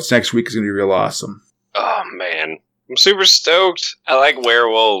and the werewolves next week is going to be real awesome. Oh man, I'm super stoked. I like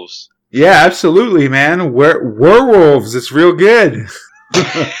werewolves. Yeah, absolutely, man. Werewolves, it's real good.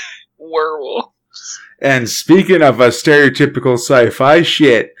 Werewolves. And speaking of stereotypical sci-fi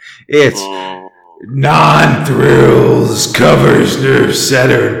shit, it's non-thrills covers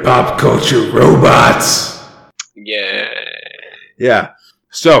nerve-centered pop culture robots. Yeah.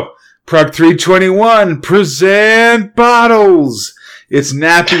 So, Prog 321 present bottles. It's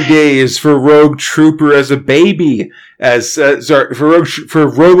nappy days for Rogue Trooper as a baby, for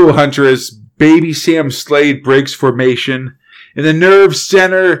Robo Hunter as baby Sam Slade breaks formation. In the Nerve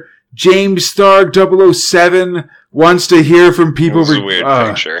Center, James Tharg 007 wants to hear from people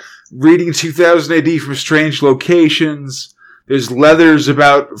reading 2000 AD from strange locations. There's leathers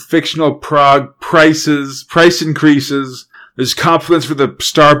about fictional Prague price increases. There's compliments for the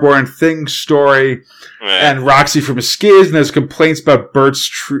Starborn Thing story. Right. And Roxy from Skiz. And there's complaints about Bert's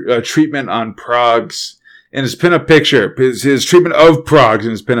treatment on Progs. And his pinup picture. His treatment of Progs in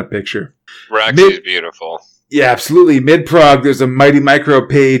his pinup picture. Roxy's beautiful. Yeah, absolutely. Mid-Prog, there's a Mighty Micro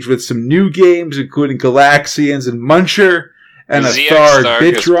page with some new games, including Galaxians and Muncher, and a Tharg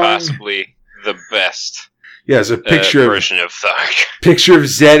Bitrung. Is possibly the best there's a picture version of Tharg. Picture of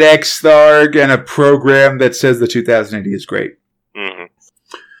ZX Tharg and a program that says the 2000 AD is great. Mm-hmm.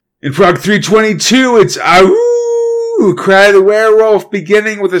 In Prog 322, it's Ahoo! Cry the Werewolf,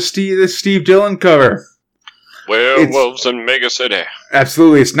 beginning with the Steve Dillon cover. Werewolves in Mega City.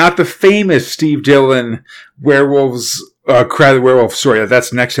 Absolutely. It's not the famous Steve Dillon Werewolves, Cry the Werewolf story.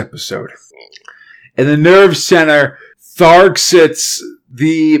 That's next episode. In the Nerve Center, Tharg sits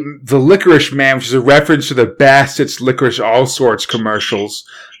the Licorice Man, which is a reference to the Bassett's Licorice All Sorts commercials.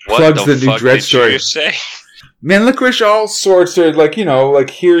 Plugs the new Dredd story. You say? Man, Licorice All Sorts are like, you know,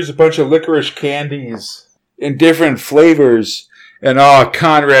 like here's a bunch of licorice candies in different flavors. And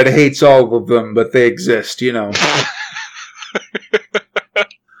Conrad hates all of them, but they exist, you know.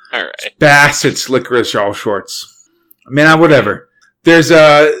 All right. Bassett's Licorice All Sorts. I mean, whatever. There's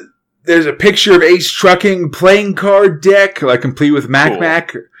a picture of Ace Trucking playing card deck, like complete with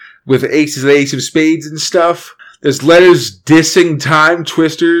Mac, with Ace of Spades and stuff. There's letters dissing Time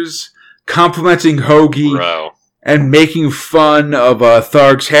Twisters, complimenting Hoagie, and making fun of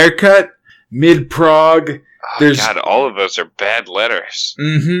Tharg's haircut. Mid-Prog. Oh, God, all of those are bad letters.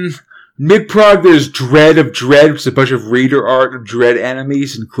 Mm-hmm. Mid-Prog, there's Dredd of Dredd, which is a bunch of reader art of Dredd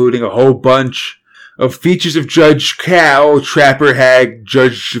enemies, including a whole bunch of features of Judge Cal, Trapper Hag,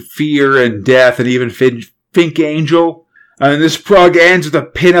 Judge Fear and Death, and even Fink Angel. And this prog ends with a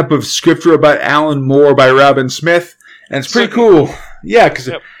pinup of scripture about Alan Moore by Robin Smith. And it's pretty cool. Yeah, because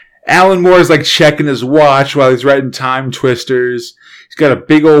Alan Moore is like checking his watch while he's writing Time Twisters. He's got a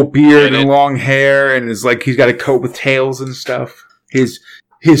big old beard and long hair, and is like he's got a coat with tails and stuff. His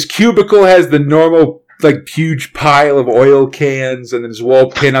cubicle has the normal like huge pile of oil cans, and his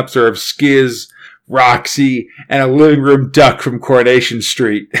wall pinups are of Skiz, Roxy, and a living room duck from Coronation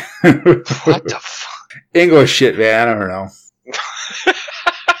Street. What the fuck? English shit, man. I don't know.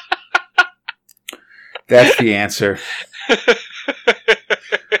 That's the answer.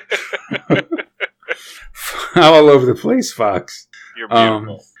 I'm all over the place, Fox. You're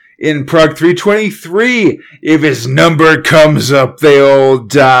beautiful. In Prague 323, if his number comes up, they all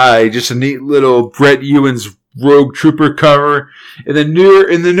die. Just a neat little Brett Ewins Rogue Trooper cover. In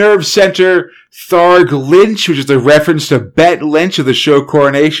the Nerve Center, Tharg Lynch, which is a reference to Bet Lynch of the show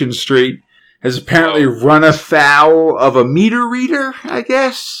Coronation Street, has apparently run afoul of a meter reader, I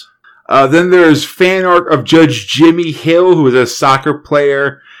guess. Then there's fan art of Judge Jimmy Hill, who is a soccer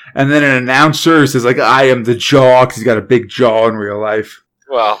player, and then an announcer who says, like, I am the jaw, because he's got a big jaw in real life.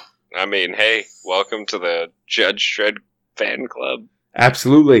 Well, I mean, hey, welcome to the Judge Dredd fan club.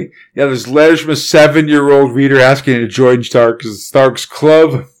 Absolutely. Yeah, there's letters from a 7-year-old reader asking to join Tharg's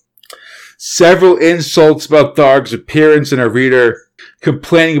club. Several insults about Tharg's appearance, and a reader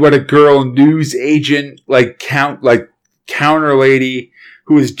complaining about a girl news agent, counter lady,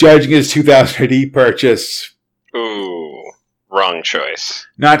 who was judging his 2000 AD purchase. Ooh, wrong choice.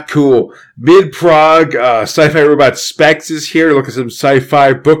 Not cool. Mid-Prague, Sci-Fi Robot Specs is here to look at some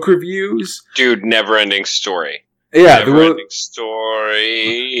sci-fi book reviews. Dude, never-ending story. Yeah, never-ending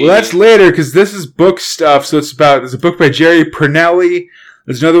story. Well, that's later, because this is book stuff, so there's a book by Jerry Pernelli,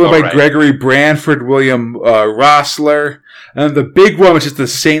 there's another one by Gregory Branford, William Rossler, and the big one, which is the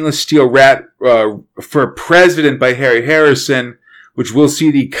Stainless Steel Rat for President by Harry Harrison, which we'll see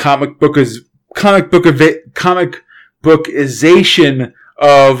the comic bookization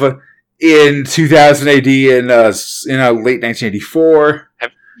of in 2000 AD in late 1984.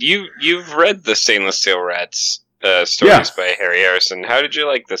 You've read the Stainless Steel Rats stories by Harry Harrison. How did you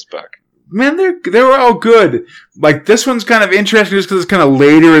like this book? Man, they were all good. Like, this one's kind of interesting just because it's kind of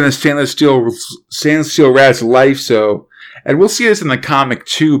later in the Stainless Steel Rat's life, so... And we'll see this in the comic,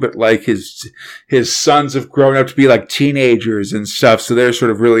 too, but, like, his sons have grown up to be, like, teenagers and stuff, so they're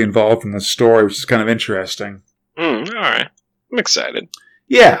sort of really involved in the story, which is kind of interesting. Alright. I'm excited.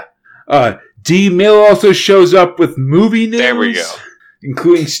 Yeah. D. Mill also shows up with movie news. There we go.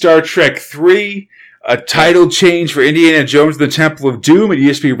 Including Star Trek 3, a title change for Indiana Jones and the Temple of Doom. It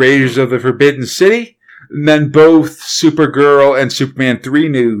used to be Raiders of the Forbidden City. And then both Supergirl and Superman 3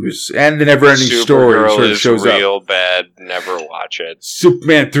 news. And the Never-Ending Story sort of shows up. Supergirl is real bad. Never watch it.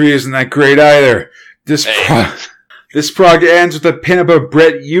 Superman 3 isn't that great either. This prog ends with a pinup of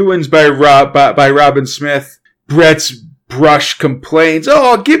Brett Ewins by Robin Smith. Brett's brush complains,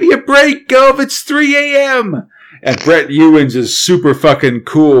 "Oh, give me a break, Gov. It's 3 a.m." And Brett Ewins is super fucking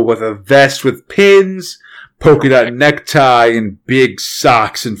cool with a vest with pins, polka dot necktie, and big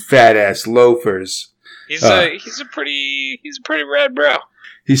socks and fat ass loafers. He's a pretty rad bro.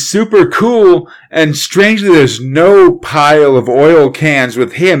 He's super cool, and strangely, there's no pile of oil cans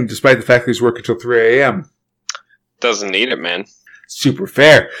with him, despite the fact that he's working till 3 a.m. Doesn't need it, man. Super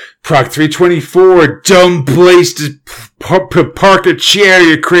fair. Proc 324, dumb place to park a chair,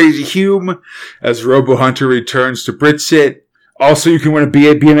 you crazy Hume. As Robo Hunter returns to Britsit. Also, you can win a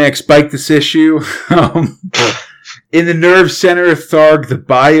BMX bike this issue. In the Nerve Center, Tharg the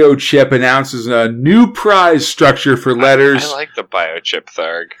Biochip announces a new prize structure for letters. I like the Biochip,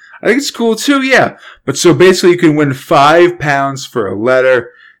 Tharg. I think it's cool too, yeah. But so basically you can win £5 for a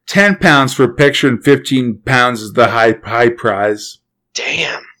letter, £10 for a picture, and £15 is the high prize.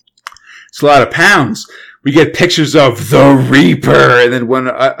 Damn. It's a lot of pounds. We get pictures of the Reaper, and then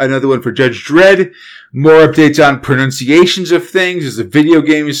another one for Judge Dredd. More updates on pronunciations of things. There's a video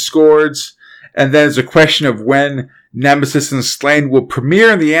game scores. And then there's a question of when Nemesis and Slain will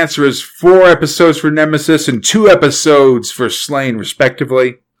premiere, and the answer is 4 episodes for Nemesis and 2 episodes for Slain,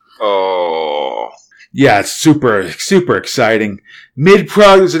 respectively. Oh. Yeah, it's super, super exciting.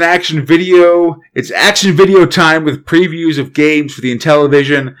 Mid-Prog is an action video. It's action video time with previews of games for the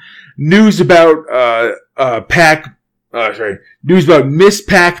Intellivision. News about news about Miss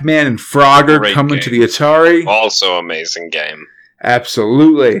Pac-Man and Frogger Great coming game. to the Atari. Also amazing game.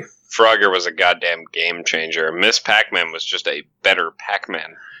 Absolutely. Frogger was a goddamn game changer. Miss Pac-Man was just a better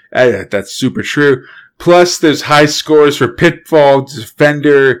Pac-Man. That's super true. Plus, there's high scores for Pitfall,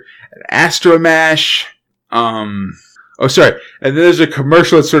 Defender, and Astromash. And then there's a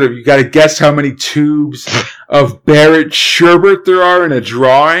commercial that's sort of, you gotta guess how many tubes of Barrett Sherbet there are in a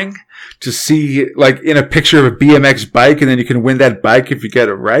drawing to see, like, in a picture of a BMX bike, and then you can win that bike if you get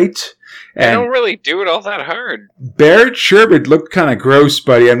it right. And they don't really do it all that hard. Barrett Sherbet looked kind of gross,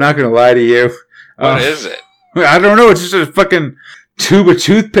 buddy. I'm not going to lie to you. What is it? I don't know. It's just a fucking tube of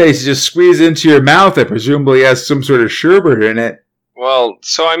toothpaste you just squeeze into your mouth that presumably has some sort of sherbet in it. Well,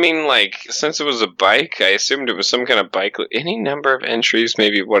 so I mean, like, since it was a bike, I assumed it was some kind of bike. Any number of entries,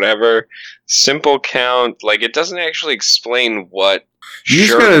 maybe whatever. Simple count. Like, it doesn't actually explain what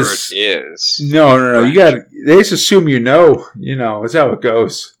sherbet is. No. You got. They just assume you know. You know, that's how it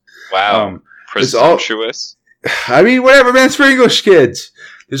goes. Wow. Presumptuous. I mean, whatever, man. It's for English kids.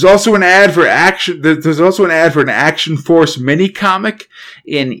 There's also an ad for action. There's also an ad for an Action Force mini comic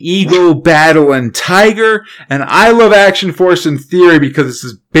in Eagle, Battle, and Tiger. And I love Action Force in theory because this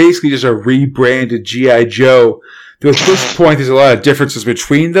is basically just a rebranded G.I. Joe. Though at this point, there's a lot of differences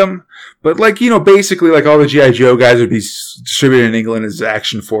between them. But basically, all the G.I. Joe guys would be distributed in England as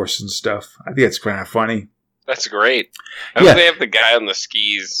Action Force and stuff. I think that's kind of funny. That's great. How do they have the guy on the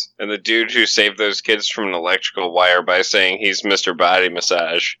skis and the dude who saved those kids from an electrical wire by saying he's Mr. Body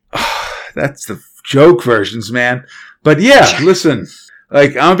Massage? That's the joke versions, man. But yeah, listen,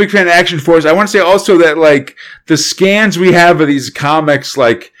 I'm a big fan of Action Force. I want to say also that, the scans we have of these comics,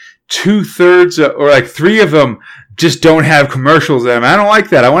 2/3 or 3 of them just don't have commercials in them. I don't like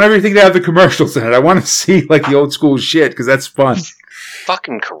that. I want everything to have the commercials in it. I want to see, the old school shit, because that's fun.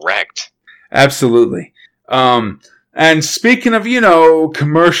 Fucking correct. Absolutely. And speaking of,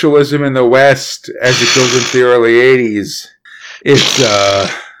 commercialism in the West as it goes into the early 80s, it's,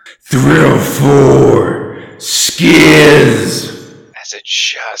 Thrill 4, Skiz. As it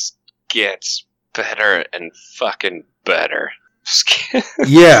just gets better and fucking better.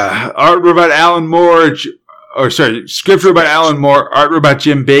 Yeah, art about Alan Moore, script about Alan Moore, art about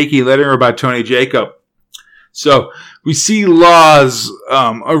Jim Bakey, letter about Tony Jacob. So, we see Laws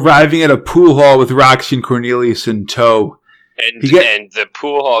arriving at a pool hall with Roxy and Cornelius in tow. And the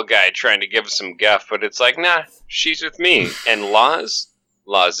pool hall guy trying to give us some guff, but it's like, nah, she's with me. And Laws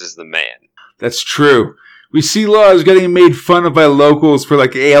is the man. That's true. We see Laws getting made fun of by locals for,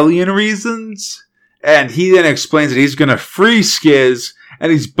 alien reasons. And he then explains that he's going to free Skiz,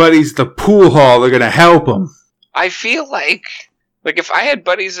 and his buddies at the pool hall are going to help him. I feel like if I had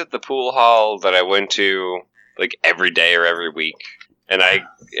buddies at the pool hall that I went to every day or every week, and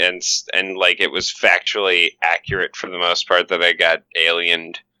it was factually accurate for the most part that I got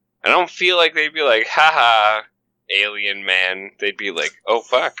aliened, I don't feel like they'd be like, haha, alien man. They'd be like, oh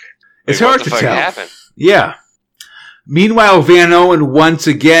fuck. It's hard to tell. Happened? Yeah. Meanwhile, Van Owen once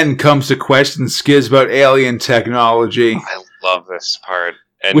again comes to question Skiz about alien technology. I love this part.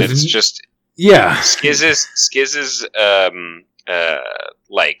 And it's just... Yeah. Skiz's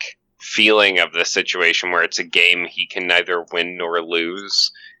feeling of the situation where it's a game he can neither win nor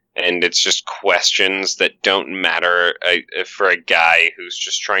lose, and it's just questions that don't matter for a guy who's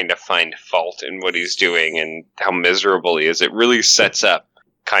just trying to find fault in what he's doing and how miserable he is. It really sets up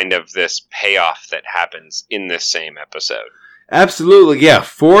kind of this payoff that happens in this same episode. Absolutely, yeah.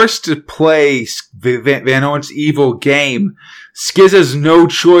 Forced to play Van Owen's evil game, Skiz has no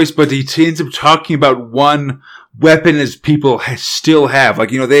choice but he ends up talking about one weapon as people still have.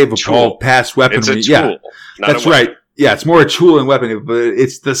 They have evolved past weaponry. It's a tool. That's right. Yeah, it's more a tool than weapon, but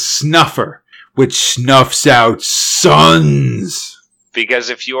it's the snuffer, which snuffs out suns. Because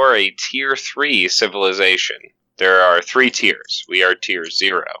if you are a tier 3 civilization, there are 3 tiers. We are tier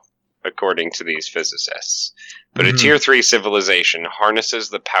 0, according to these physicists. But a tier 3 civilization harnesses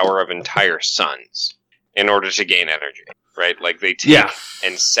the power of entire suns in order to gain energy, right? They take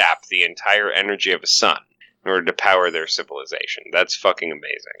and sap the entire energy of a sun in order to power their civilization. That's fucking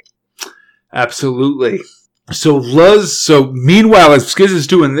amazing. Absolutely. So meanwhile, as Skiz is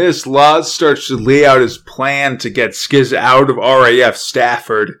doing this, Laz starts to lay out his plan to get Skiz out of RAF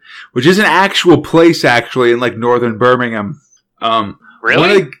Stafford, which is an actual place, actually, in northern Birmingham.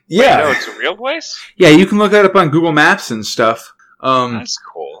 Really? Yeah. No, it's a real place? Yeah, you can look that up on Google Maps and stuff. That's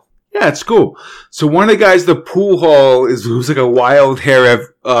cool. Yeah, it's cool. So one of the guys at the pool hall who's a wild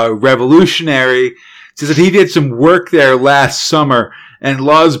hair revolutionary, says that he did some work there last summer, and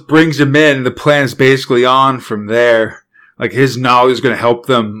Laz brings him in, and the plan is basically on from there. His knowledge is going to help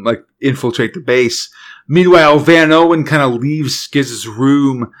them, infiltrate the base. Meanwhile, Van Owen kind of leaves Skiz's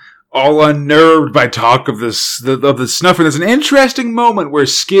room, all unnerved by talk of the snuffer. There's an interesting moment where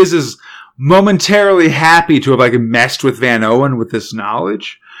Skiz is momentarily happy to have messed with Van Owen with this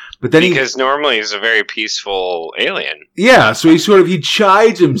knowledge. But then because normally he's a very peaceful alien. Yeah, so he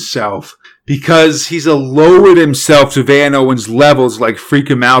chides himself because he's lowered himself to Van Owen's levels, freak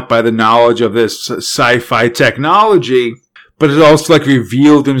him out by the knowledge of this sci-fi technology. But it also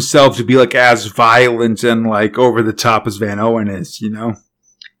revealed himself to be as violent and over the top as Van Owen is,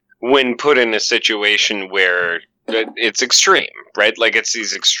 When put in a situation where it's extreme, right? It's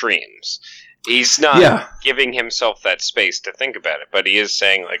these extremes. He's not giving himself that space to think about it, but he is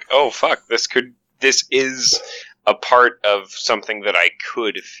saying, like, oh, fuck, this is a part of something that I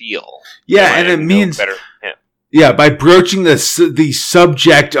could feel. Yeah, and it means... better. Yeah, by broaching the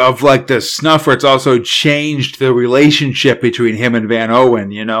subject of, like, the snuffer, it's also changed the relationship between him and Van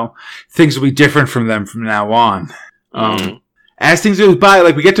Owen, you know? Things will be different from them from now on. As things go by,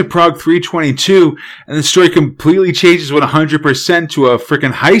 like, we get to Prague 322, and the story completely changes 100% to a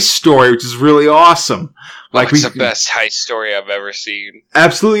freaking heist story, which is really awesome. Like, it's the best heist story I've ever seen.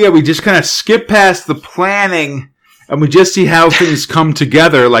 Absolutely, yeah. We just kind of skip past the planning, and we just see how things come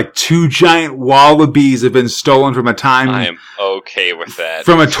together. Like, 2 giant wallabies have been stolen from a time... I am okay with that.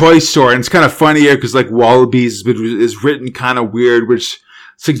 From a toy store, and it's kind of funny here, because, like, wallabies is written kind of weird, which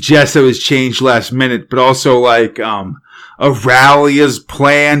suggests it was changed last minute, but also, like, a rally is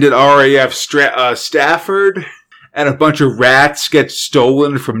planned at RAF Stafford, and a bunch of rats get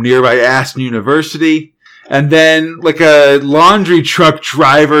stolen from nearby Aston University. And then, like, a laundry truck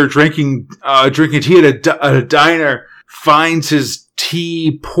driver drinking tea at a diner finds his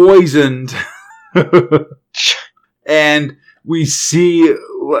tea poisoned. And we see,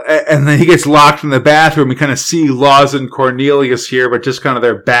 and then he gets locked in the bathroom. We kind of see Laws and Cornelius here, but just kind of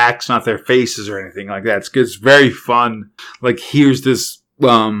their backs, not their faces or anything like that. It's very fun. Like, here's this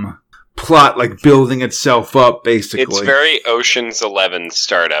plot, like, building itself up, basically. It's very Ocean's 11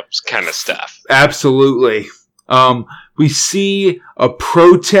 startups kind of stuff. Absolutely. We see a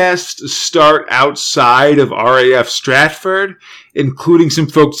protest start outside of RAF Stratford, including some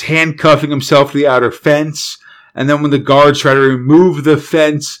folks handcuffing himself to the outer fence. And then when the guards try to remove the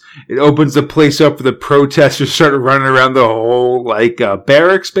fence, it opens the place up for the protesters to start running around the whole, like,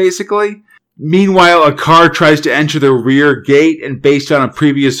 barracks, basically. Meanwhile, a car tries to enter the rear gate, and based on a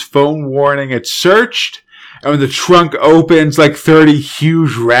previous phone warning, it's searched. And when the trunk opens, like 30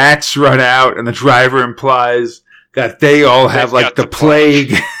 huge rats run out, and the driver implies that they all have, like, the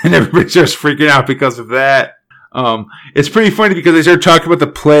plague, and everybody's just freaking out because of that. It's pretty funny because they start talking about the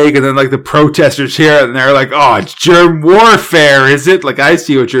plague, and then, like, the protesters hear it, and they're like, oh, it's germ warfare, is it? Like, I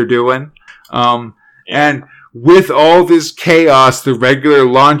see what you're doing. And with all this chaos, the regular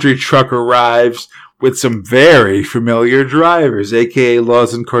laundry truck arrives with some very familiar drivers, aka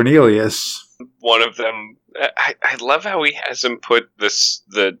Laws and Cornelius. One of them, I love how he has him put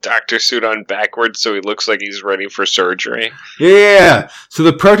the doctor suit on backwards so he looks like he's ready for surgery. Yeah. So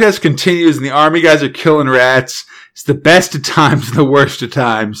the protest continues, and the army guys are killing rats. It's the best of times and the worst of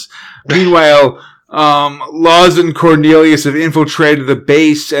times. Meanwhile, Laws and Cornelius have infiltrated the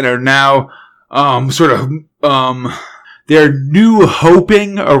base and are now they're new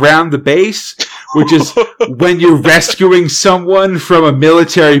hoping around the base, which is when you're rescuing someone from a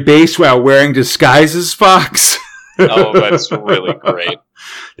military base while wearing disguises, Fox. Oh, that's really great.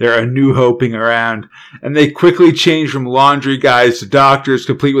 They're a new hoping around. And they quickly change from laundry guys to doctors,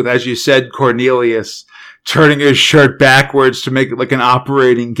 complete with, as you said, Cornelius turning his shirt backwards to make it like an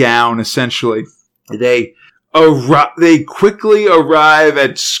operating gown, essentially. They quickly arrive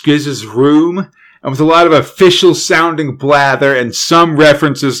at Skiz's room, and with a lot of official-sounding blather and some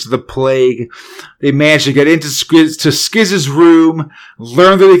references to the plague, they manage to get into Skiz's room,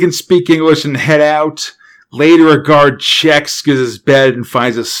 learn that he can speak English, and head out. Later, a guard checks Skiz's bed and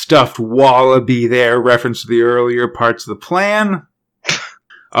finds a stuffed wallaby there, reference to the earlier parts of the plan.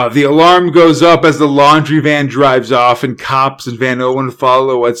 The alarm goes up as the laundry van drives off, and cops and Van Owen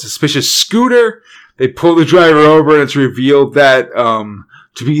follow a suspicious scooter. They pull the driver over, and it's revealed that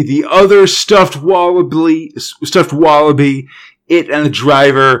to be the other stuffed wallaby. It and the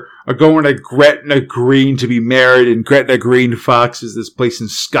driver are going to Gretna Green to be married, and Gretna Green, Fox, is this place in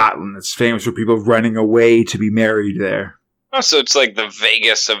Scotland that's famous for people running away to be married there. Oh, so it's like the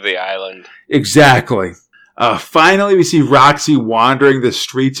Vegas of the island. Exactly. Finally, we see Roxy wandering the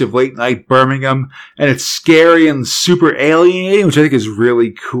streets of late-night Birmingham, and it's scary and super alienating, which I think is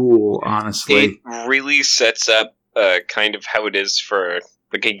really cool, honestly. It really sets up kind of how it is for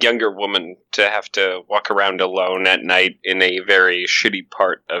like a younger woman to have to walk around alone at night in a very shitty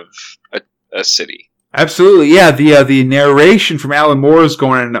part of a city. Absolutely, yeah. The narration from Alan Moore is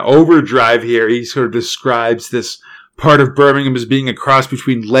going in an overdrive here. He sort of describes this part of Birmingham as being a cross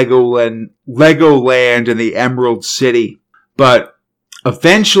between Legoland and the Emerald City. But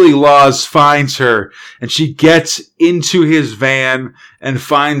eventually Laws finds her, and she gets into his van and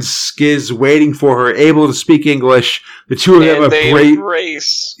finds Skiz waiting for her, able to speak English. The two of them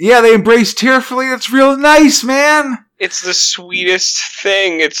embrace. Yeah, they embrace tearfully. That's real nice, man. It's the sweetest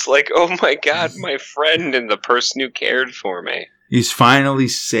thing. It's like, oh my god, my friend and the person who cared for me. He's finally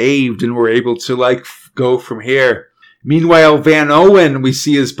saved, and we're able to, like, go from here. Meanwhile, Van Owen, we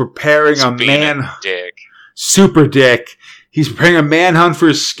see, is preparing Super Dick. He's preparing a manhunt for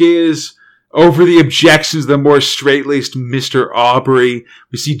Skiz over the objections of the more straight-laced Mr. Aubrey.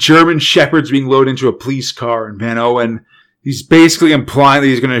 We see German shepherds being loaded into a police car, and Van Owen, he's basically implying that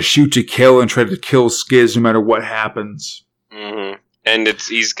he's going to shoot to kill and try to kill Skiz no matter what happens. Mm-hmm. And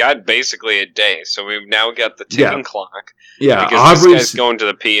he's got basically a day, so we've now got the ticking clock. Yeah, because this guy's going to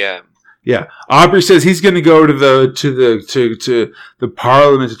the PM. Yeah, Aubrey says he's going to go to the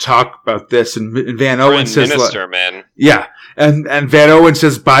Parliament to talk about this, and Van Owen says, Minister, man. Yeah, and Van Owen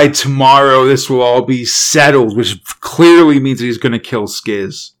says by tomorrow this will all be settled, which clearly means that he's going to kill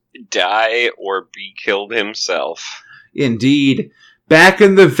Skiz. Die or be killed himself. Indeed. Back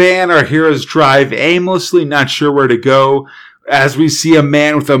in the van, our heroes drive aimlessly, not sure where to go, as we see a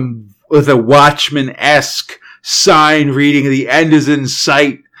man with a Watchmen-esque sign reading, "The end is in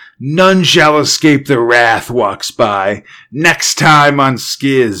sight. None shall escape the wrath," walks by. Next time on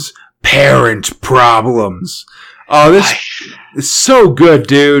Skiz, parent problems. Oh, this is so good,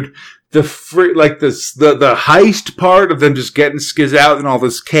 dude. The heist part of them just getting Skiz out and all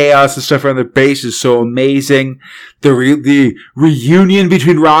this chaos and stuff around the base is so amazing. The reunion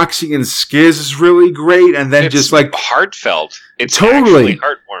between Roxy and Skiz is really great, and then it's just like heartfelt. It's totally actually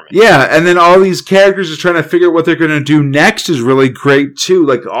heartwarming. Yeah, and then all these characters are trying to figure out what they're going to do next is really great too.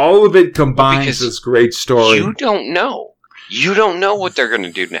 Like all of it combines this great story. You don't know. You don't know what they're going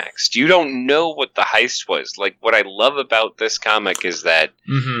to do next. You don't know what the heist was. Like, what I love about this comic is that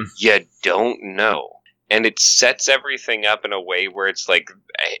you don't know. And it sets everything up in a way where it's like,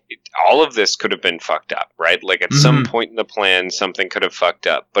 all of this could have been fucked up, right? Like, at some point in the plan, something could have fucked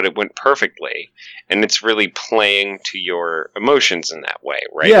up, but it went perfectly. And it's really playing to your emotions in that way,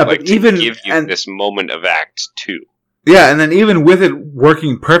 right? Yeah, like, but even... give you this moment of Act 2. Yeah, and then even with it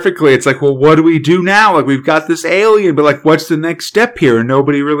working perfectly, it's like, well, what do we do now? Like, we've got this alien, but like, what's the next step here? And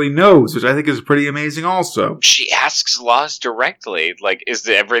nobody really knows, which I think is pretty amazing also. She asks Laws directly, like, is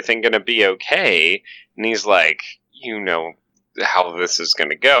everything going to be okay? And he's like, you know how this is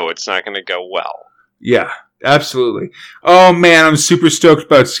going to go. It's not going to go well. Yeah, absolutely. Oh, man, I'm super stoked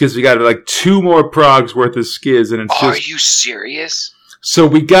about Skiz. We got like 2 more progs worth of Skiz, and it's Are you serious? So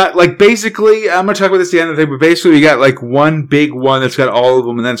we got, like, basically, I'm going to talk about this at the end of the thing, but basically we got, like, one big one that's got all of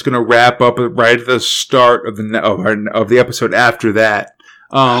them, and then it's going to wrap up right at the start of the episode after that.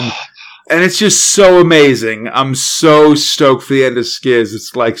 And it's just so amazing. I'm so stoked for the end of Skiz.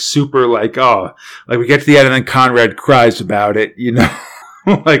 It's, like, super, like, we get to the end and then Conrad cries about it, you know?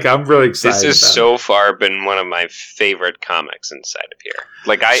 Like, I'm really excited. This has so far been one of my favorite comics inside of here.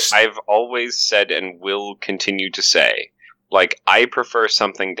 Like, I've always said and will continue to say, like, I prefer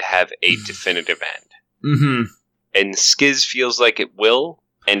something to have a definitive end. Mm-hmm. And Skiz feels like it will.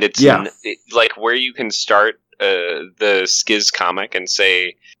 And it's like where you can start the Skiz comic and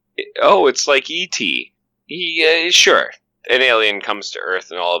say, oh, it's like E.T. Sure, an alien comes to Earth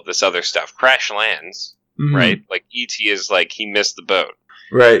and all of this other stuff. Crash lands, right? Like, E.T. is like, he missed the boat.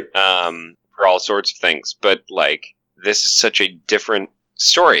 Right. For all sorts of things. But, like, this is such a different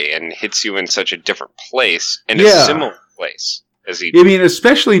story and hits you in such a different place. And a similar place as he. I mean,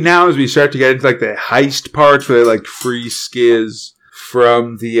 especially now as we start to get into like the heist parts where they like free Skiz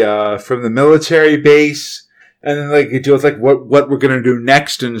from the military base, and then like it deals like what we're gonna do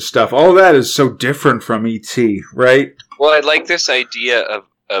next and stuff. All that is so different from E.T., right? Well, I like this idea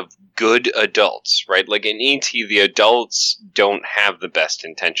of good adults, right? Like in E.T., the adults don't have the best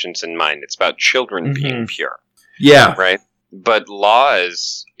intentions in mind. It's about children being pure. Yeah. Right? But Law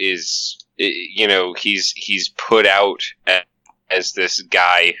is you know, he's put out as this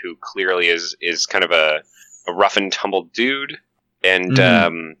guy who clearly is kind of a rough and tumble dude. And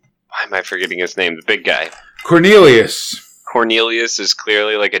why am I forgetting his name? The big guy. Cornelius. Cornelius is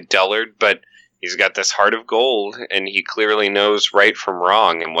clearly like a dullard, but he's got this heart of gold, and he clearly knows right from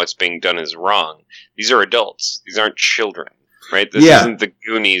wrong, and what's being done is wrong. These are adults. These aren't children. Right? This isn't the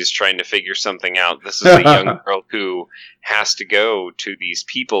Goonies trying to figure something out. This is a young girl who has to go to these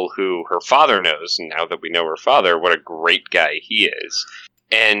people who her father knows, and now that we know her father, what a great guy he is.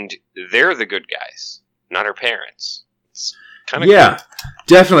 And they're the good guys, not her parents. It's kind of cool.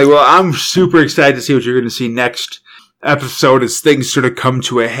 Definitely. Well, I'm super excited to see what you're going to see next episode as things sort of come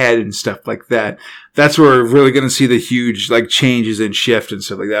to a head and stuff like that. That's where we're really going to see the huge like changes and shift and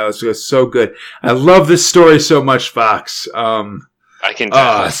stuff like that. It's so good. I love this story so much, Fox. I can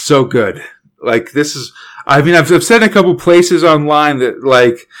tell. So good. Like, this is, I mean, I've said in a couple places online that,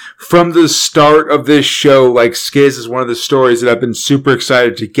 like, from the start of this show, like, Skiz is one of the stories that I've been super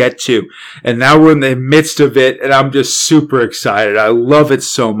excited to get to. And now we're in the midst of it, and I'm just super excited. I love it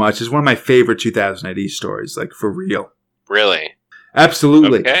so much. It's one of my favorite 2000 AD stories, like, for real. Really?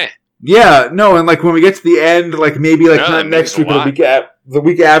 Absolutely. Okay. Yeah, no, and, like, when we get to the end, like, maybe, like, not next week, but the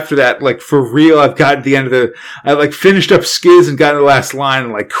week after that, like, for real, I've gotten to the end of I, like, finished up Skiz and got to the last line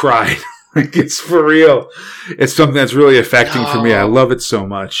and, like, cried. Like, it's for real. It's something that's really affecting for me. I love it so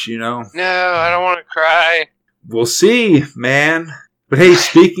much, you know? No, I don't want to cry. We'll see, man. But hey,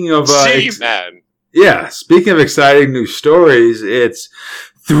 speaking of... man. Yeah, speaking of exciting new stories, it's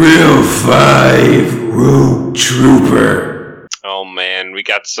Thrill 5 Rogue Trooper. Oh, man, we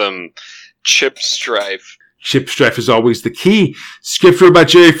got some Chip Strife. Chip Strife is always the key. Script robot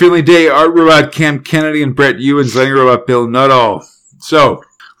Jerry Finley Day, art robot Cam Kennedy, and Brett Ewins, lighting robot Bill Nuttall. So...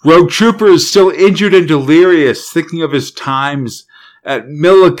 Rogue Trooper is still injured and delirious, thinking of his times at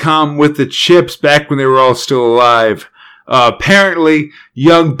Millicom with the Chips back when they were all still alive. Apparently,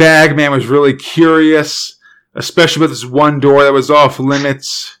 young Bagman was really curious, especially with this one door that was off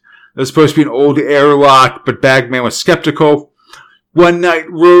limits. It was supposed to be an old airlock, but Bagman was skeptical. One night,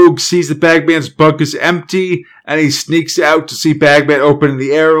 Rogue sees that Bagman's bunk is empty, and he sneaks out to see Bagman open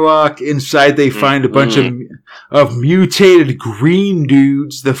the airlock. Inside, they find a bunch of mutated green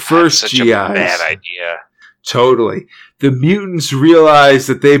dudes, the first Such GIs. A bad idea. Totally. The mutants realize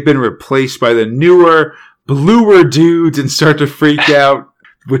that they've been replaced by the newer, bluer dudes and start to freak out,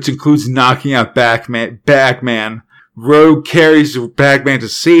 which includes knocking out Bagman. Rogue carries Bagman to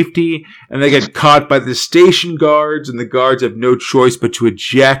safety, and they get caught by the station guards, and the guards have no choice but to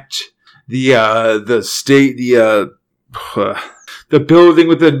eject the building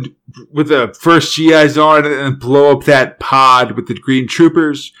with the first GIs on it and blow up that pod with the green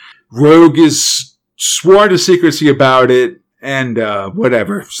troopers. Rogue is sworn to secrecy about it, and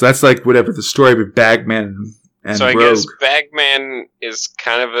whatever. So that's like whatever the story of Bagman and so I Rogue. guess Bagman is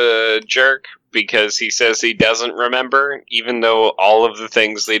kind of a jerk because he says he doesn't remember, even though all of the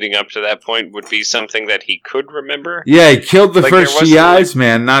things leading up to that point would be something that he could remember. Yeah, he killed the first GIs,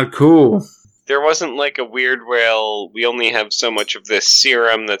 man. Not cool. There wasn't like a weird, well, we only have so much of this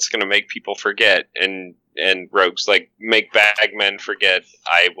serum that's going to make people forget, and Rogue's like, make Bagman forget,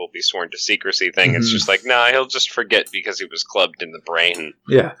 I will be sworn to secrecy thing. It's just like, nah, he'll just forget because he was clubbed in the brain.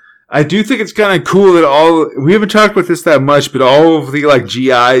 Yeah. I do think it's kind of cool that we haven't talked about this that much, but all of the like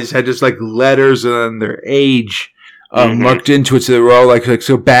GIs had just like letters and their age marked into it, so they were all like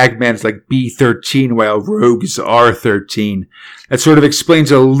so Bagman's like B13 while Rogue is R13. That sort of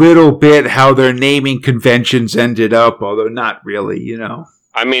explains a little bit how their naming conventions ended up, although not really, you know.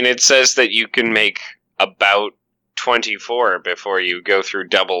 I mean, it says that you can make about 24 before you go through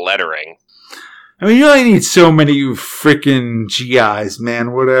double lettering. I mean, you only need so many freaking GIs,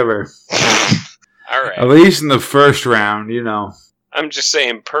 man, whatever. Alright. At least in the first round, you know. I'm just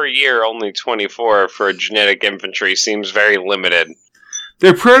saying, per year, only 24 for genetic infantry seems very limited.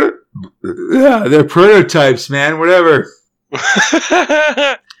 They're prototypes, man, whatever.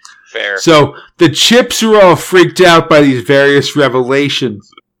 Fair. So, the Chips are all freaked out by these various revelations.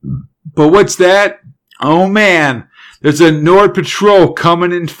 But what's that? Oh, man, there's a Nord patrol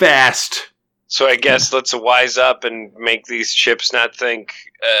coming in fast. So I guess let's wise up and make these Chips not think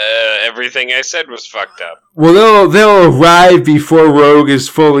everything I said was fucked up. Well, they'll arrive before Rogue is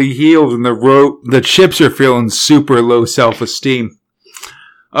fully healed, and the Chips are feeling super low self-esteem.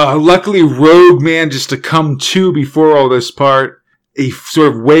 Luckily, Rogue manages to come to before all this part. He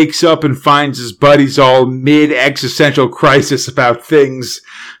sort of wakes up and finds his buddies all mid-existential crisis about things.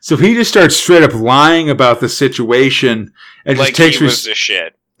 So he just starts straight up lying about the situation and like just takes he was the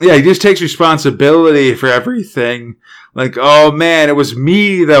shit. Yeah, he just takes responsibility for everything. Like, oh man, it was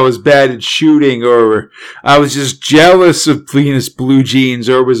me that was bad at shooting, or I was just jealous of Venus Blue Jeans,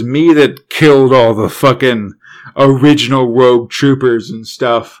 or it was me that killed all the fucking original Rogue troopers and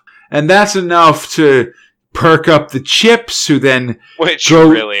stuff. And that's enough to perk up the Chips, who then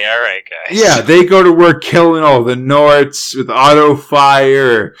really, alright guys. Yeah, they go to work killing all the Norts with auto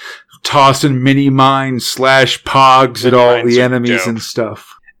fire, tossing mini mines / pogs at all the enemies and stuff.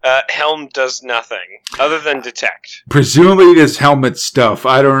 Helm does nothing other than detect. Presumably this helmet stuff.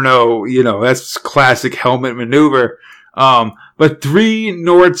 I don't know. You know, that's classic helmet maneuver. But 3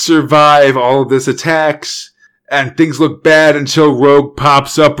 Nords survive all of this attacks, and things look bad until Rogue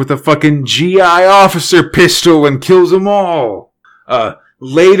pops up with a fucking GI officer pistol and kills them all.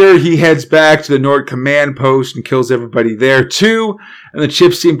 Later, he heads back to the Nord command post and kills everybody there too, and the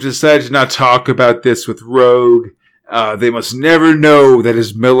Chips seem to decide to not talk about this with Rogue. They must never know that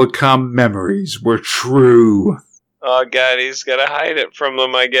his Millicom memories were true. Oh, God, he's got to hide it from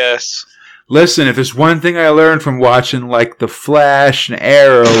them, I guess. Listen, if there's one thing I learned from watching, like, The Flash and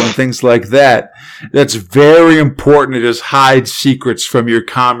Arrow and things like that, that's very important to just hide secrets from your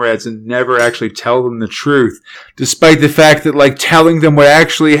comrades and never actually tell them the truth. Despite the fact that, like, telling them what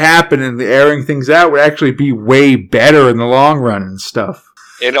actually happened and airing things out would actually be way better in the long run and stuff.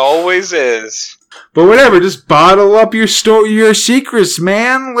 It always is. But whatever, just bottle up your secrets,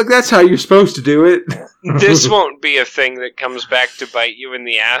 man. Like, that's how you're supposed to do it. This won't be a thing that comes back to bite you in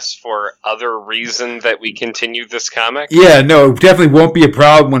the ass for other reason that we continue this comic. Yeah, no, it definitely won't be a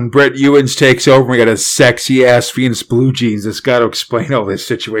problem when Brett Ewins takes over and we got a sexy-ass Venus Blue Jeans that's got to explain all these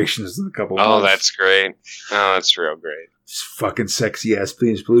situations in a couple months. Oh, that's great. Oh, that's real great. It's fucking sexy-ass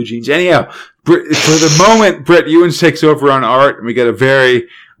Venus Blue Jeans. Anyhow, for the moment, Brett Ewins takes over on art, and we get a very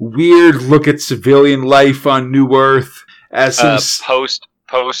weird look at civilian life on New Earth as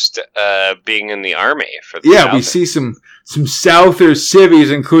post being in the army for the yeah, Souther. we see some Souther civvies,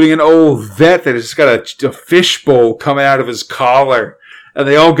 including an old vet that has got a fishbowl coming out of his collar, and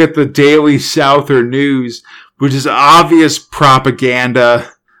they all get the daily Souther news, which is obvious propaganda.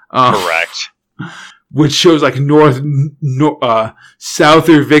 Correct. Which shows like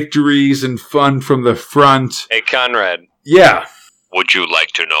Souther victories and fun from the front. Hey, Conrad. Yeah. Would you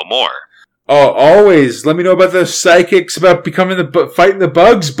like to know more? Oh, always. Let me know about the psychics, about fighting the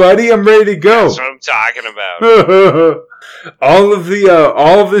bugs, buddy. I'm ready to go. That's what I'm talking about.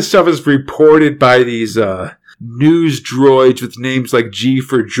 all of this stuff is reported by these news droids with names like G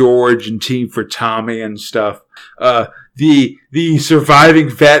for George and T for Tommy and stuff. The surviving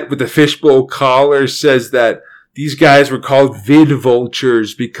vet with the fishbowl collar says that these guys were called vid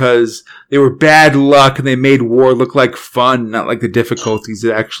vultures because they were bad luck and they made war look like fun, not like the difficulties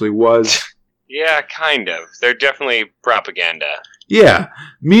it actually was. Yeah, kind of. They're definitely propaganda. Yeah.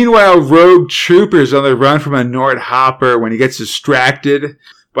 Meanwhile, rogue troopers on the run from a Nort Hopper when he gets distracted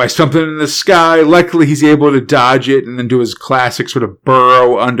by something in the sky. Luckily, he's able to dodge it and then do his classic sort of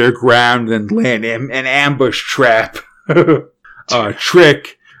burrow underground and land an ambush trap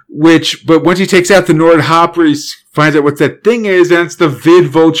trick. But once he takes out the Nord Hopper, he finds out what that thing is, and it's the Vid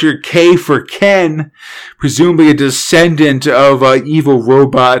Vulture K for Ken, presumably a descendant of evil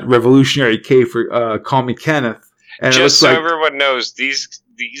robot revolutionary K for Call Me Kenneth. And just so everyone knows, these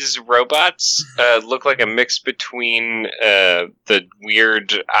robots look like a mix between the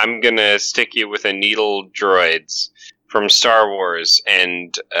weird "I'm gonna stick you with a needle" droids from Star Wars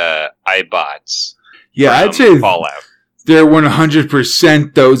and iBots. Yeah, I'd say Fallout. They're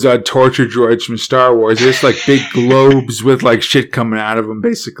 100% those torture droids from Star Wars. They're just like big globes with like shit coming out of them,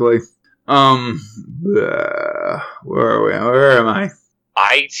 basically. Where are we? Where am I?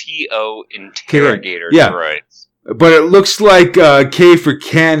 ITO interrogator droids. But it looks like K for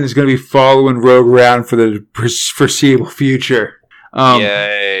Ken is going to be following Rogue around for the foreseeable future.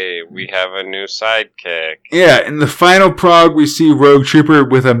 Yay, we have a new sidekick. Yeah, in the final prog, we see Rogue Trooper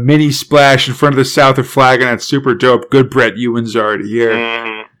with a mini splash in front of the Souther flag, and that's super dope. Good Brett Ewins already here.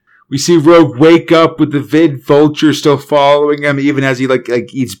 Mm-hmm. We see Rogue wake up with the Vid Vulture still following him, even as he like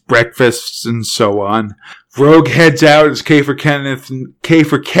eats breakfasts and so on. Rogue heads out as K for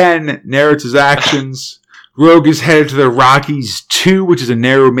Ken narrates his actions. Rogue is headed to the Rockies 2, which is a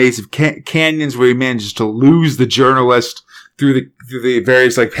narrow maze of canyons where he manages to lose the journalist through the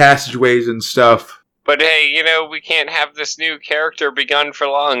various like passageways and stuff. But hey, we can't have this new character begun for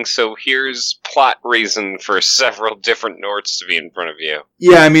long, so here's plot reason for several different Norts to be in front of you.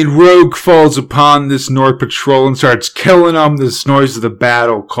 Yeah, I mean, Rogue falls upon this Nort patrol and starts killing them. This noise of the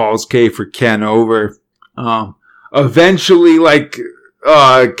battle calls K for Ken over. Eventually,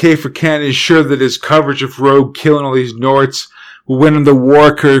 K for Ken is sure that his coverage of Rogue killing all these Norts will win him the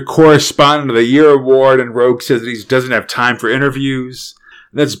War Correspondent of the Year award, and Rogue says that he doesn't have time for interviews.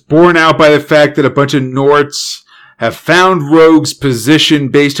 And that's borne out by the fact that a bunch of Norts have found Rogue's position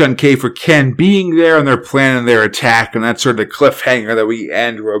based on K for Ken being there, and they're planning their attack, and that's sort of the cliffhanger that we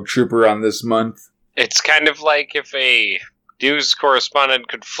end Rogue Trooper on this month. It's kind of like if a news correspondent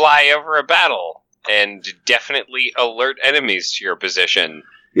could fly over a battle and definitely alert enemies to your position.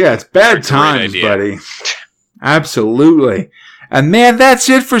 Yeah, it's bad times, buddy. Absolutely. And man, that's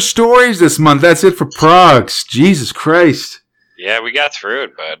it for stories this month. That's it for progs. Jesus Christ. Yeah, we got through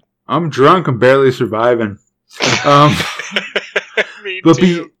it, bud. I'm drunk. I'm barely surviving. Me but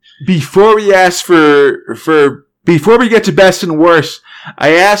too. Before we get to best and worst,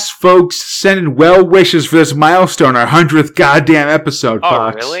 I asked folks to send in well wishes for this milestone, our 100th goddamn episode,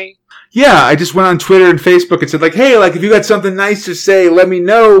 Fox. Oh, really? Yeah, I just went on Twitter and Facebook and said, hey, if you got something nice to say, let me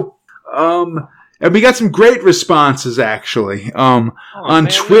know. And we got some great responses, actually. On man,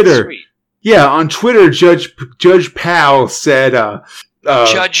 Twitter. Yeah, on Twitter, Judge Powell said...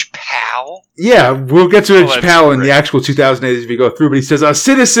 Judge Powell? Yeah, we'll get to Judge Powell in the actual 2008 as we go through, but he says,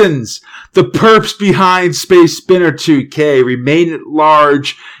 citizens, the perps behind Space Spinner 2K remain at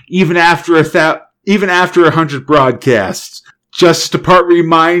large even after 100 broadcasts. Justice Department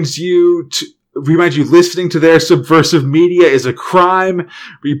reminds you listening to their subversive media is a crime.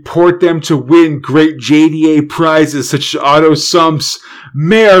 Report them to win great JDA prizes such as Otto Sump's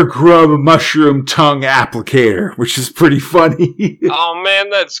Mare Grub Mushroom Tongue Applicator, which is pretty funny. Oh man,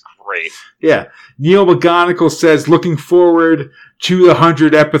 that's great. Yeah. Neil McGonigal says, looking forward to the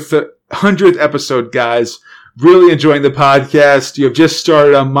 100th episode, guys. Really enjoying the podcast. You have just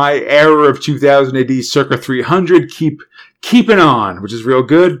started on my era of 2000 AD circa 300. Keep it on, which is real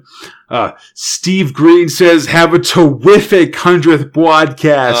good. Steve Green says, have a terrific 100th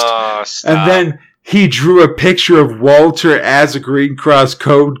broadcast. And then he drew a picture of Walter as a Green Cross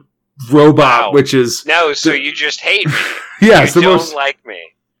Code robot, which is... No, so you just hate me. Yeah, you don't like me.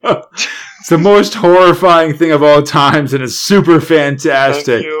 It's the most horrifying thing of all times, and it's super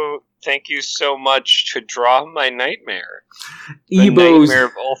fantastic. Thank you so much to draw my nightmare. Ebo's, nightmare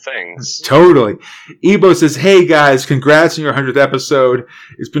of all things. Totally. Ebo says, hey guys, congrats on your 100th episode.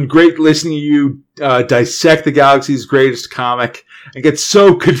 It's been great listening to you dissect the galaxy's greatest comic and get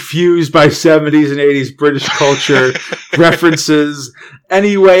so confused by 70s and 80s British culture references.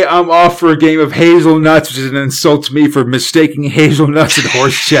 Anyway, I'm off for a game of hazelnuts, which is an insult to me for mistaking hazelnuts and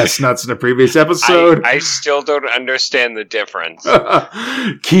horse chestnuts in the previous episode. I still don't understand the difference.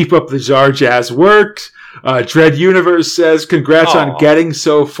 Keep up the Zarjazz work. Dread Universe says, congrats on getting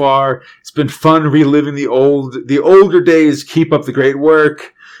so far. It's been fun reliving the older days. Keep up the great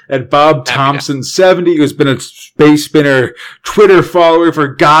work. And Bob Thompson, 70, who's been a Space Spinner Twitter follower for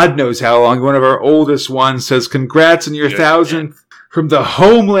God knows how long, one of our oldest ones, says, congrats on your 1,000th from the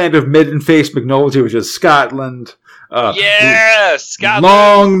homeland of Midden-Face McNulty, which is Scotland. Scotland.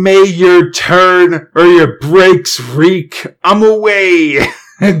 Long may your turn or your brakes reek. I'm away.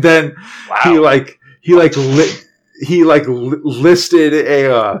 And then he listed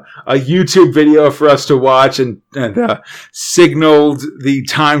a YouTube video for us to watch and signaled the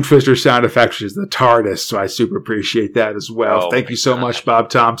Time Twister sound effect, which is the TARDIS. So I super appreciate that as well. Thank you so much, Bob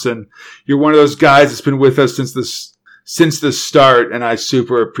Thompson. You're one of those guys that's been with us since the start, and I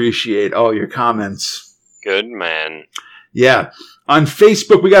super appreciate all your comments. Good man. Yeah. On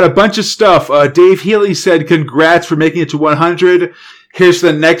Facebook, we got a bunch of stuff. Dave Healy said, congrats for making it to 100. Here's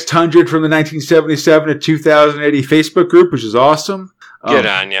the next 100 from the 1977 to 2080 Facebook group, which is awesome. Good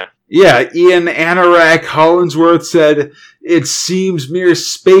on ya. Yeah, Ian Anorak Hollinsworth said, it seems mere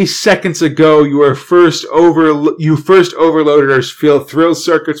space seconds ago you first overloaded our thrill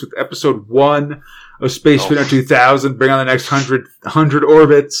circuits with episode 1 of Space Spinner 2000. Bring on the next 100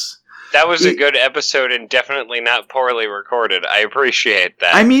 orbits. That was a good episode and definitely not poorly recorded. I appreciate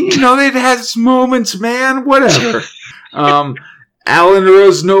that. I mean, it has moments, man. Whatever. Alan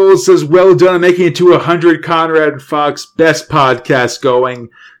Rose Knowles says, well done on making it to 100. Conrad Fox, best podcast going.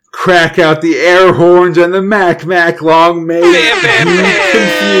 Crack out the air horns and the Mac long may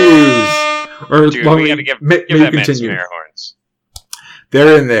confuse. Or dude, we gotta give that man some air horns.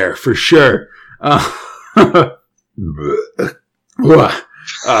 They're in there, for sure.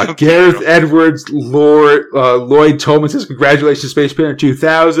 Gareth Edwards, Lloyd Tolman says, congratulations, Space Spinner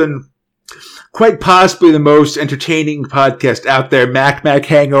 2000. Quite possibly the most entertaining podcast out there. Mac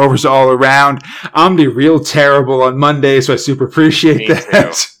hangovers all around. I'm the real terrible on Monday, so I super appreciate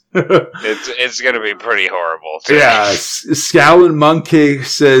that. It's going to be pretty horrible. Too. Yeah. Scowlin' Monkey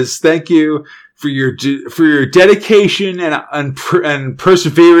says, thank you for your dedication and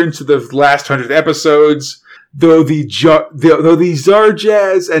perseverance to the last 100 episodes. Though the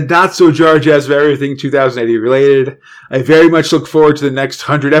Zarjazz and not so Zarjazz of everything 2080 related, I very much look forward to the next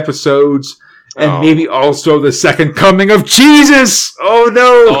 100 episodes. And maybe also the second coming of Jesus! Oh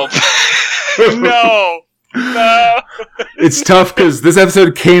no! No! It's tough because this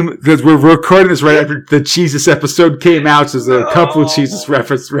episode because we're recording this right after the Jesus episode came out, so there's a couple of Jesus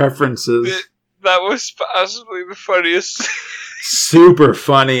references. That was possibly the funniest. Super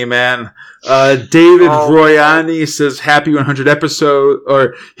funny, man. David Royani says, happy 100 episode,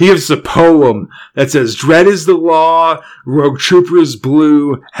 or he gives a poem that says, Dread is the law, Rogue Trooper is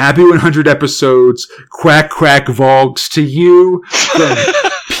blue, happy 100 episodes, quack Vogs to you, from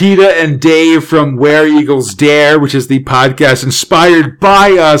PETA and Dave from Where Eagles Dare, which is the podcast inspired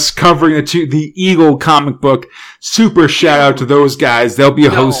by us covering the Eagle comic book. Super shout out to those guys. They'll be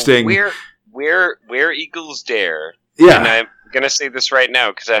hosting. Where Eagles Dare. Yeah. gonna say this right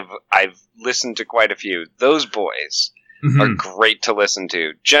now because I've listened to quite a few. Those boys are great to listen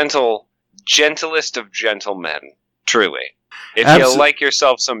to. Gentlest of gentlemen, truly. If you like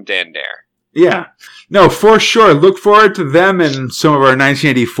yourself some Dan Dare. Yeah. No, for sure. Look forward to them and some of our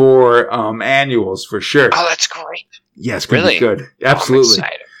 1984 annuals, for sure. Oh, that's great. Yeah, it's going to be good. Oh, Absolutely. I'm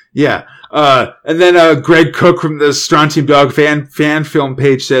excited. Yeah. And then Greg Cook from the Strontium Dog fan film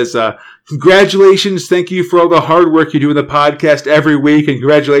page says, congratulations. Thank you for all the hard work you do in the podcast every week. And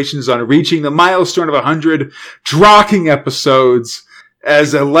congratulations on reaching the milestone of 100 Drawking episodes.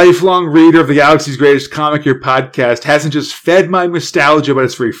 As a lifelong reader of the Galaxy's Greatest Comic, your podcast hasn't just fed my nostalgia, but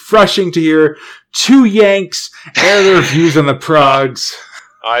it's refreshing to hear two Yanks air their views on the Progs.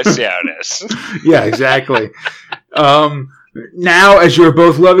 Oh, I see how it is. Yeah, exactly. Now, as you're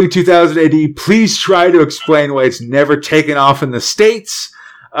both loving 2000 AD, please try to explain why it's never taken off in the States.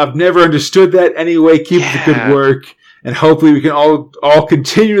 I've never understood that. Anyway, keep up the good work, and hopefully we can all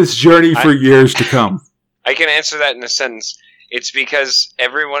continue this journey for years to come. I can answer that in a sentence. It's because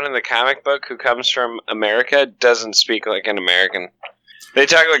everyone in the comic book who comes from America doesn't speak like an American. They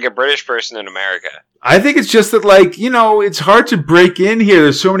talk like a British person in America. I think it's just that, like, you know, it's hard to break in here.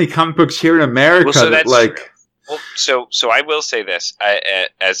 There's so many comic books here in America that, like... Well, so I will say this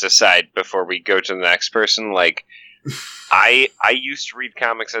as a side before we go to the next person. Like, I used to read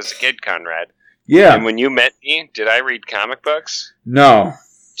comics as a kid, Conrad. Yeah. And when you met me, did I read comic books? No.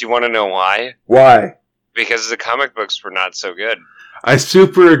 Do you want to know why? Why? Because the comic books were not so good. I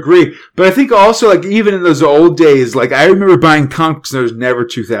super agree. But I think also, like, even in those old days, like, I remember buying comics and there was never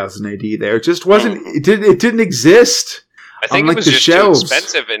 2000 AD there. It just wasn't, it didn't exist. I think it was just too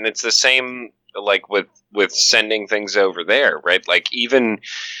expensive, and it's the same, like, with sending things over there, right? Like, even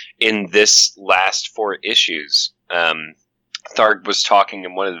in this last 4 issues, Tharg was talking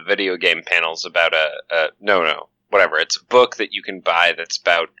in one of the video game panels about whatever. It's a book that you can buy that's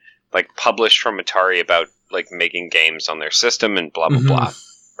about, like, published from Atari about, like, making games on their system and blah, blah, blah,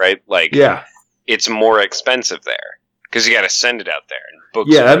 right? Like, yeah, it's more expensive there because you got to send it out there. And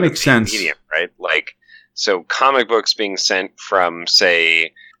books that makes sense. Medium, right? Like, so comic books being sent from,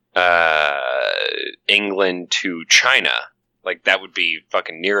 say, England to China, like, that would be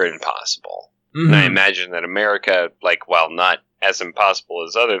fucking near impossible. And I imagine that America, like, while not as impossible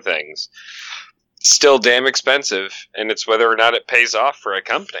as other things, still damn expensive, and it's whether or not it pays off for a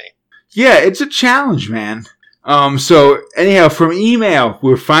company. Yeah, it's a challenge, man. So anyhow, from email,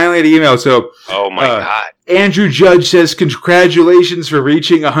 we're finally at email. So, oh my God. Andrew Judge says, congratulations for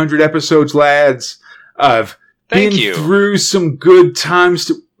reaching 100 episodes, lads. I've been through some good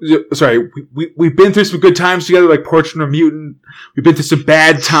times. We've been through some good times together, like Portrait of a Mutant. We've been through some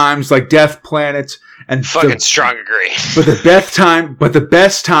bad times, like Death Planet. And fucking strong agree. But the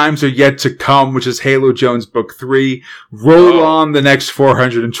best times are yet to come, which is Halo Jones Book 3. Roll on the next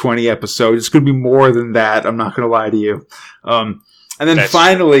 420 episodes. It's going to be more than that. I'm not going to lie to you. And then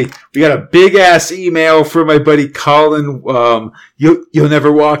finally, we got a big ass email from my buddy Colin. You'll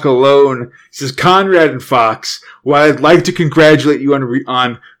never walk alone. He says, Conrad and Fox, while I'd like to congratulate you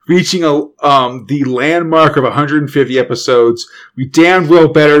on reaching the landmark of 150 episodes, we damn well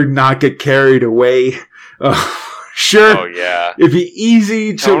better not get carried away. Sure. Oh yeah. It'd be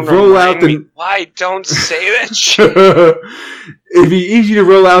easy to roll out the. Why don't say that shit? It'd be easy to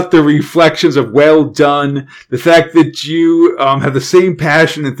roll out the reflections of well done. The fact that you have the same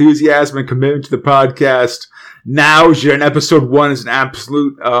passion, enthusiasm, and commitment to the podcast now as you're in episode 1 is an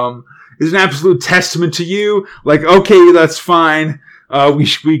absolute testament to you. Like, okay, that's fine.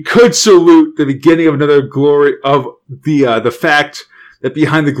 We could salute the beginning of another glory of the fact that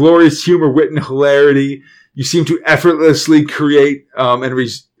behind the glorious humor, wit, and hilarity, you seem to effortlessly create and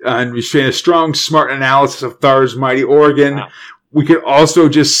restrain a strong, smart analysis of Thar's mighty organ. Wow. We could also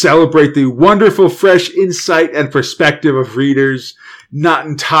just celebrate the wonderful, fresh insight and perspective of readers not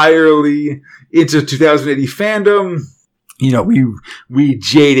entirely into 2080 fandom. You know, we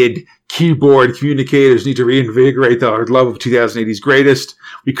jaded keyboard communicators need to reinvigorate our love of 2080's greatest.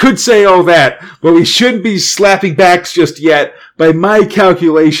 We could say all that, but we shouldn't be slapping backs just yet. By my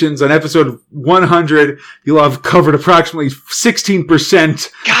calculations, on episode 100, you'll have covered approximately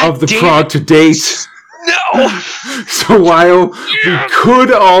 16% of the prog to date. No! So while we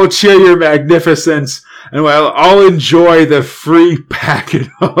could all cheer your magnificence, and while I'll enjoy the free packet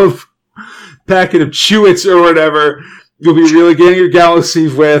of Chewits or whatever, you'll be really getting your galaxy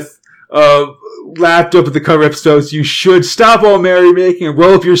with lapped up at the cover episodes. You should stop all merrymaking and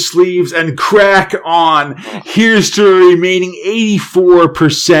roll up your sleeves and crack on. Here's to the remaining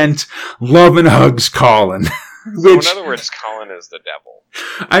 84%. Love and hugs, Colin. So in other words, Colin is the devil.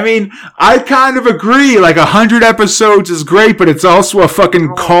 I mean, I kind of agree. Like 100 episodes is great, but it's also a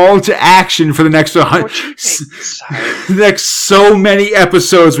fucking call to action for the next 100. The next so many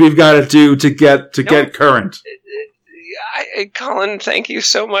episodes we've got to do to get current. Colin, thank you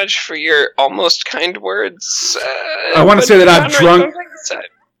so much for your almost kind words. I want to say that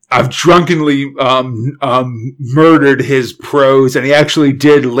I've drunkenly murdered his prose, and he actually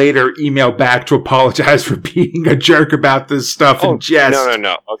did later email back to apologize for being a jerk about this stuff in jest.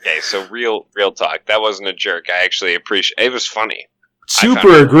 No. Okay, so real talk. That wasn't a jerk. I actually appreciate it. It was funny.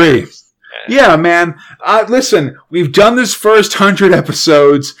 Super agree. Yeah, man. Listen, we've done this first 100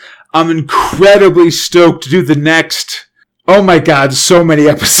 episodes. I'm incredibly stoked to do the next. Oh my God, so many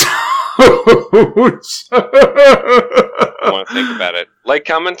episodes. I want to think about it. Like,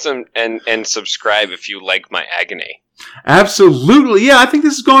 comment, and subscribe if you like my agony. Absolutely. Yeah, I think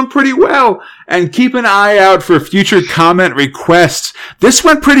this is going pretty well. And keep an eye out for future comment requests. This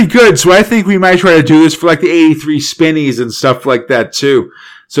went pretty good, so I think we might try to do this for like the 83 spinnies and stuff like that too.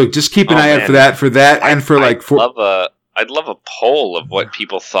 So just keep an eye out for that, and for like... I'd love a poll of what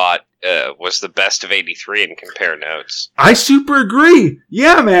people thought was the best of 83 and compare notes. I super agree.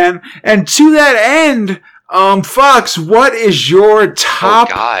 Yeah, man. And to that end, Fox, what is your top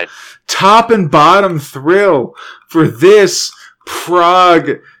and bottom thrill for this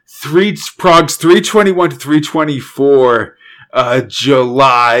Prague's 321 to 324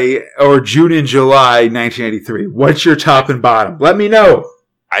 June and July 1983? What's your top and bottom? Let me know.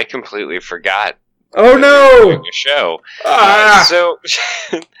 I completely forgot. Oh no! Doing a show.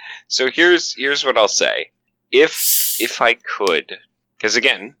 So here's what I'll say. If I could, because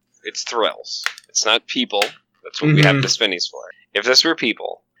again, it's thrills. It's not people. That's what we have the spinnies for. If this were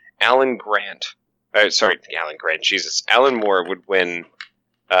people, Alan Moore would win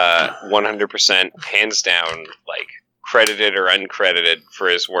 100%, hands down, like credited or uncredited for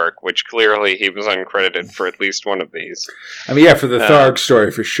his work, which clearly he was uncredited for at least one of these. I mean, yeah, for the Tharg story,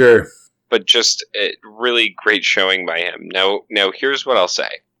 for sure. But just a really great showing by him. Now, here's what I'll say.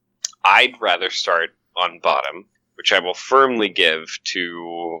 I'd rather start on bottom, which I will firmly give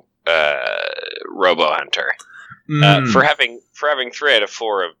to Robo Hunter for having 3 out of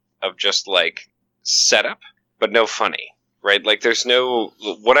 4 of just like setup, but no funny, right? Like there's no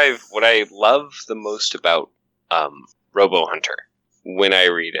what I love the most about Robo Hunter when I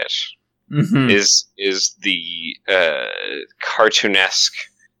read it is the cartoonesque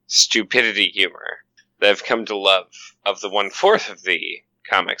stupidity humor that I've come to love of the 1/4 of the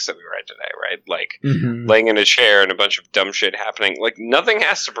comics that we read today, right? Like laying in a chair and a bunch of dumb shit happening. Like nothing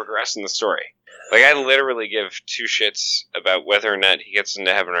has to progress in the story. Like I literally give 2 shits about whether or not he gets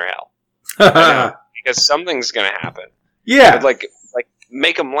into heaven or hell. Because something's gonna happen. Yeah. But like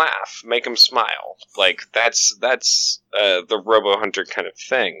make him laugh, make him smile. Like that's the Robo Hunter kind of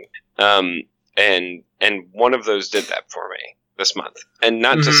thing. And one of those did that for me this month. And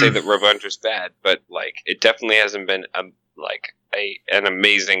not to say that Robo Hunter's bad, but like it definitely hasn't been an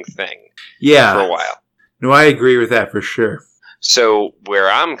amazing thing for a while. No, I agree with that for sure. So where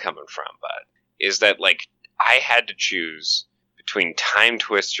I'm coming from, bud, is that like I had to choose between Time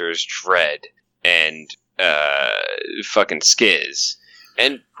Twisters, Dread, and fucking Skiz.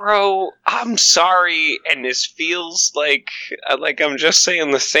 And bro, I'm sorry, and this feels like I'm just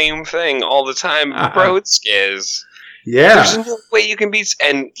saying the same thing all the time. Bro, it's Skiz. Yeah. There's no way you can beat...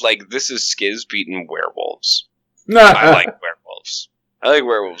 And, like, this is Skiz beating werewolves. I like werewolves. I like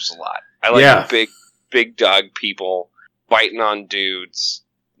werewolves a lot. I like big dog people biting on dudes,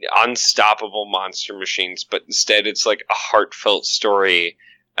 unstoppable monster machines, but instead it's like a heartfelt story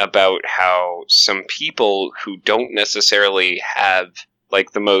about how some people who don't necessarily have,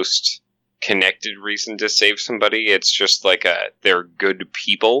 like, the most connected reason to save somebody, it's just like they're good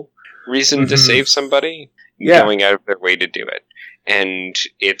people reason to save somebody. Going out of their way to do it. And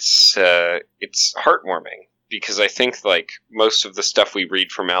it's heartwarming because I think like most of the stuff we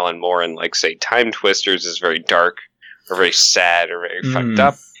read from Alan Moore and like say Time Twisters is very dark or very sad or very fucked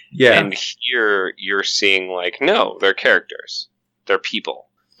up. Yeah. And here you're seeing like, no, they're characters. They're people.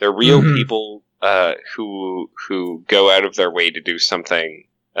 They're real people who go out of their way to do something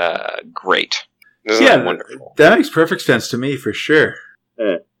great. Isn't that wonderful? That makes perfect sense to me for sure.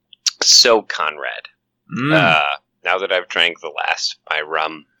 So Conrad. Now that I've drank the last of my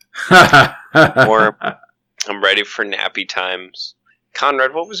rum, I'm ready for nappy times.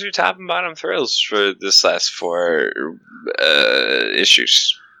 Conrad, what was your top and bottom thrills for this last 4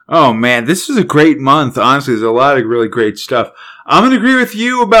 issues? Oh man, this was a great month. Honestly, there's a lot of really great stuff. I'm going to agree with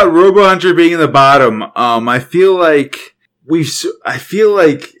you about Robo Hunter being in the bottom. I feel like I feel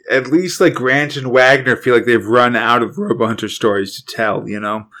like at least like Grant and Wagner feel like they've run out of Robohunter stories to tell, you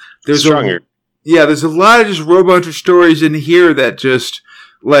know? There's Stronger. there's a lot of just Robohunter stories in here that just,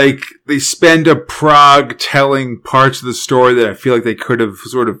 like, they spend a prog telling parts of the story that I feel like they could have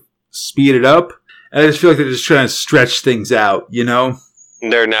sort of speeded up. And I just feel like they're just trying to stretch things out, you know?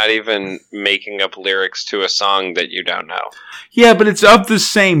 They're not even making up lyrics to a song that you don't know. Yeah, but it's of the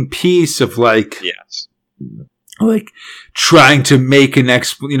same piece of, like... Yes. Like, trying to make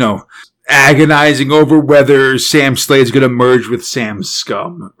agonizing over whether Sam Slade's going to merge with Sam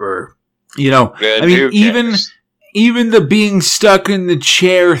Scum, or, I mean, even the being stuck in the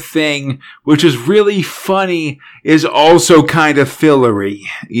chair thing, which is really funny, is also kind of fillery.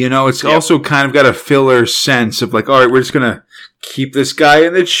 It's also kind of got a filler sense of like, all right, we're just going to keep this guy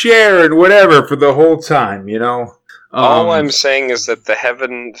in the chair and whatever for the whole time, All I'm saying is that the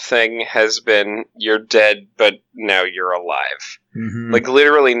heaven thing has been, you're dead, but now you're alive. Mm-hmm. Like,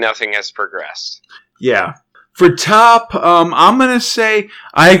 literally nothing has progressed. Yeah. For top, I'm going to say,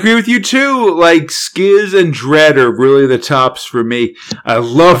 I agree with you too. Like, Skiz and Dread are really the tops for me. I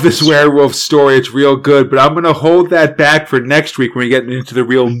love this werewolf story. It's real good, but I'm going to hold that back for next week when we get into the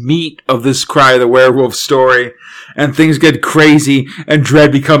real meat of this Cry of the Werewolf story. And things get crazy, and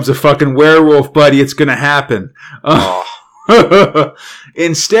Dread becomes a fucking werewolf, buddy. It's going to happen.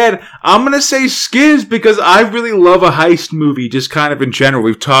 Instead, I'm going to say Skiz because I really love a heist movie, just kind of in general.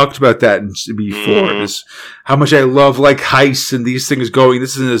 We've talked about that before. Just how much I love, like, heists and these things going.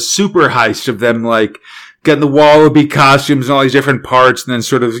 This is a super heist of them, like, getting the Wallaby costumes and all these different parts and then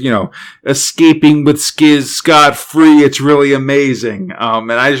sort of, escaping with Skiz scot-free. It's really amazing.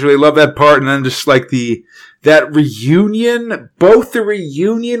 And I just really love that part. And then just, like, that reunion, both the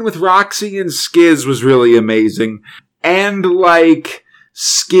reunion with Roxy and Skiz was really amazing. And, like,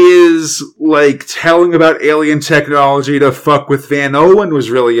 Skiz, like, telling about alien technology to fuck with Van Owen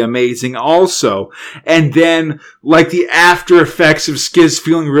was really amazing also. And then, like, the after effects of Skiz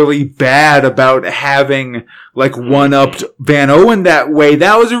feeling really bad about having, like, one-upped Van Owen that way,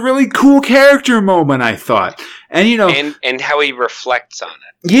 that was a really cool character moment, I thought. And, And how he reflects on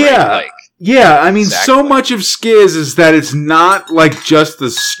it. Yeah. Right? Like, yeah, I mean, exactly. So much of Skiz is that it's not, like, just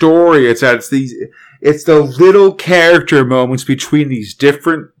the story, it's that it's the little character moments between these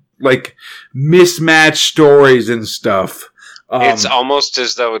different, like, mismatched stories and stuff. It's almost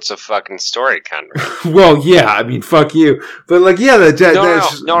as though it's a fucking story, Conrad. Well, yeah, I mean, fuck you. But, like, yeah, No,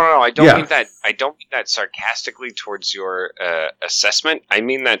 I don't mean that. I don't mean that sarcastically towards your assessment. I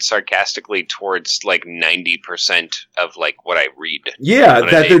mean that sarcastically towards, like, 90% of, like, what I read. Yeah,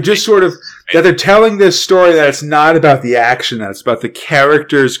 that they're just sort of, that they're telling this story that it's not about the action, that it's about the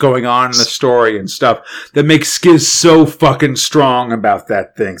characters going on in the story and stuff that makes Skiz so fucking strong about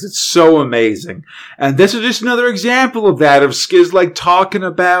that thing. It's so amazing. And this is just another example of that, of Skiz, like, talking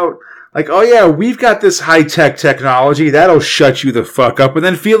about, like, oh yeah, we've got this high-tech technology, that'll shut you the fuck up, and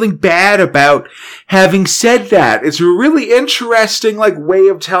then feeling bad about having said that. It's a really interesting, like, way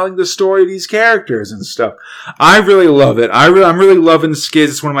of telling the story of these characters and stuff. I really love it. I'm really loving Skiz.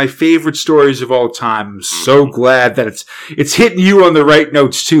 It's one of my favorite stories of all time. I'm so glad that it's hitting you on the right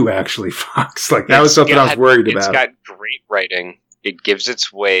notes too, actually, Fox. Like, that was something I was worried about. It's got great writing. It gives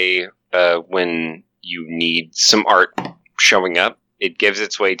its way when you need some art showing up. It gives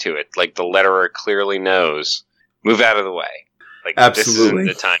its way to it. Like, the letterer clearly knows, move out of the way. Like, absolutely. This isn't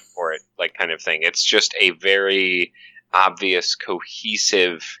the time for it, like, kind of thing. It's just a very obvious,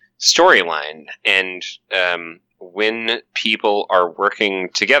 cohesive storyline. And when people are working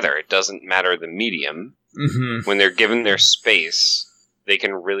together, it doesn't matter the medium. Mm-hmm. When they're given their space, they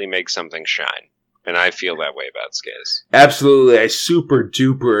can really make something shine. And I feel that way about Skiz. Absolutely. I super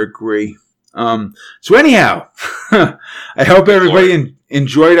duper agree. So anyhow, I hope everybody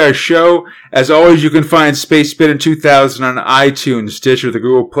enjoyed our show. As always, you can find Space Spinner 2000 on iTunes, Stitcher, the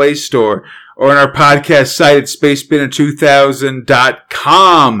Google Play Store, or on our podcast site at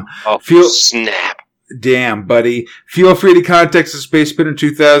spacespinner2000.com. Oh, snap. Damn, buddy. Feel free to contact us at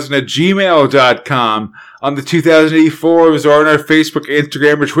spacespinner2000 at gmail.com. On the 2084s or on our Facebook,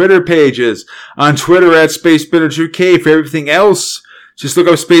 Instagram, or Twitter pages. On Twitter at SpaceSpinner2K. For everything else, just look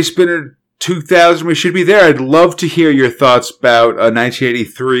up Space Spinner 2000, we should be there. I'd love to hear your thoughts about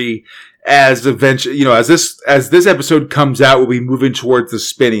 1983 as eventually, as this episode comes out, we'll be moving towards the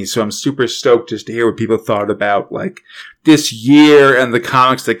spinny. So I'm super stoked just to hear what people thought about, like, this year and the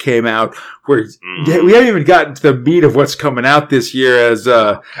comics that came out. We haven't even gotten to the meat of what's coming out this year as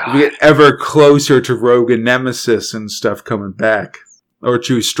we get ever closer to Rogue and Nemesis and stuff coming back. Or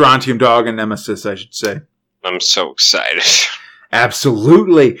to Strontium Dog and Nemesis, I should say. I'm so excited.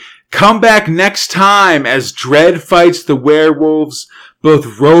 Absolutely. Come back next time as Dredd fights the werewolves.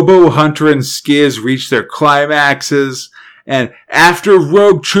 Both Robo Hunter and Skiz reach their climaxes. And after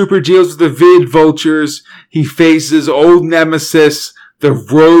Rogue Trooper deals with the Vid Vultures, he faces old nemesis,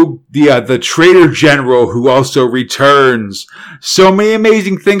 the Traitor General, who also returns. So many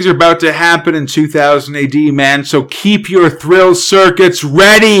amazing things are about to happen in 2000 AD, man. So keep your thrill circuits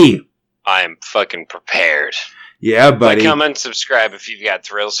ready. I'm fucking prepared. Yeah, buddy. Like, comment, subscribe if you've got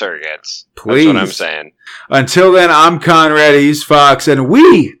thrill circuits. Please. That's what I'm saying. Until then, I'm Conrad East Fox, and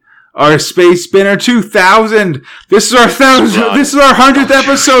we are Space Spinner 2000. This is our 100th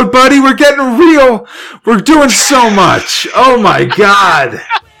episode, buddy. We're getting real. We're doing so much. Oh my god.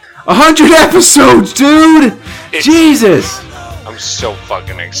 100 episodes, dude. Jesus. I'm so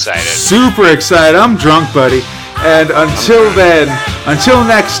fucking excited. Super excited. I'm drunk, buddy. And until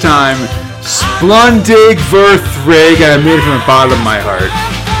next time, Splundig Verthrig. I mean it from the bottom of my heart.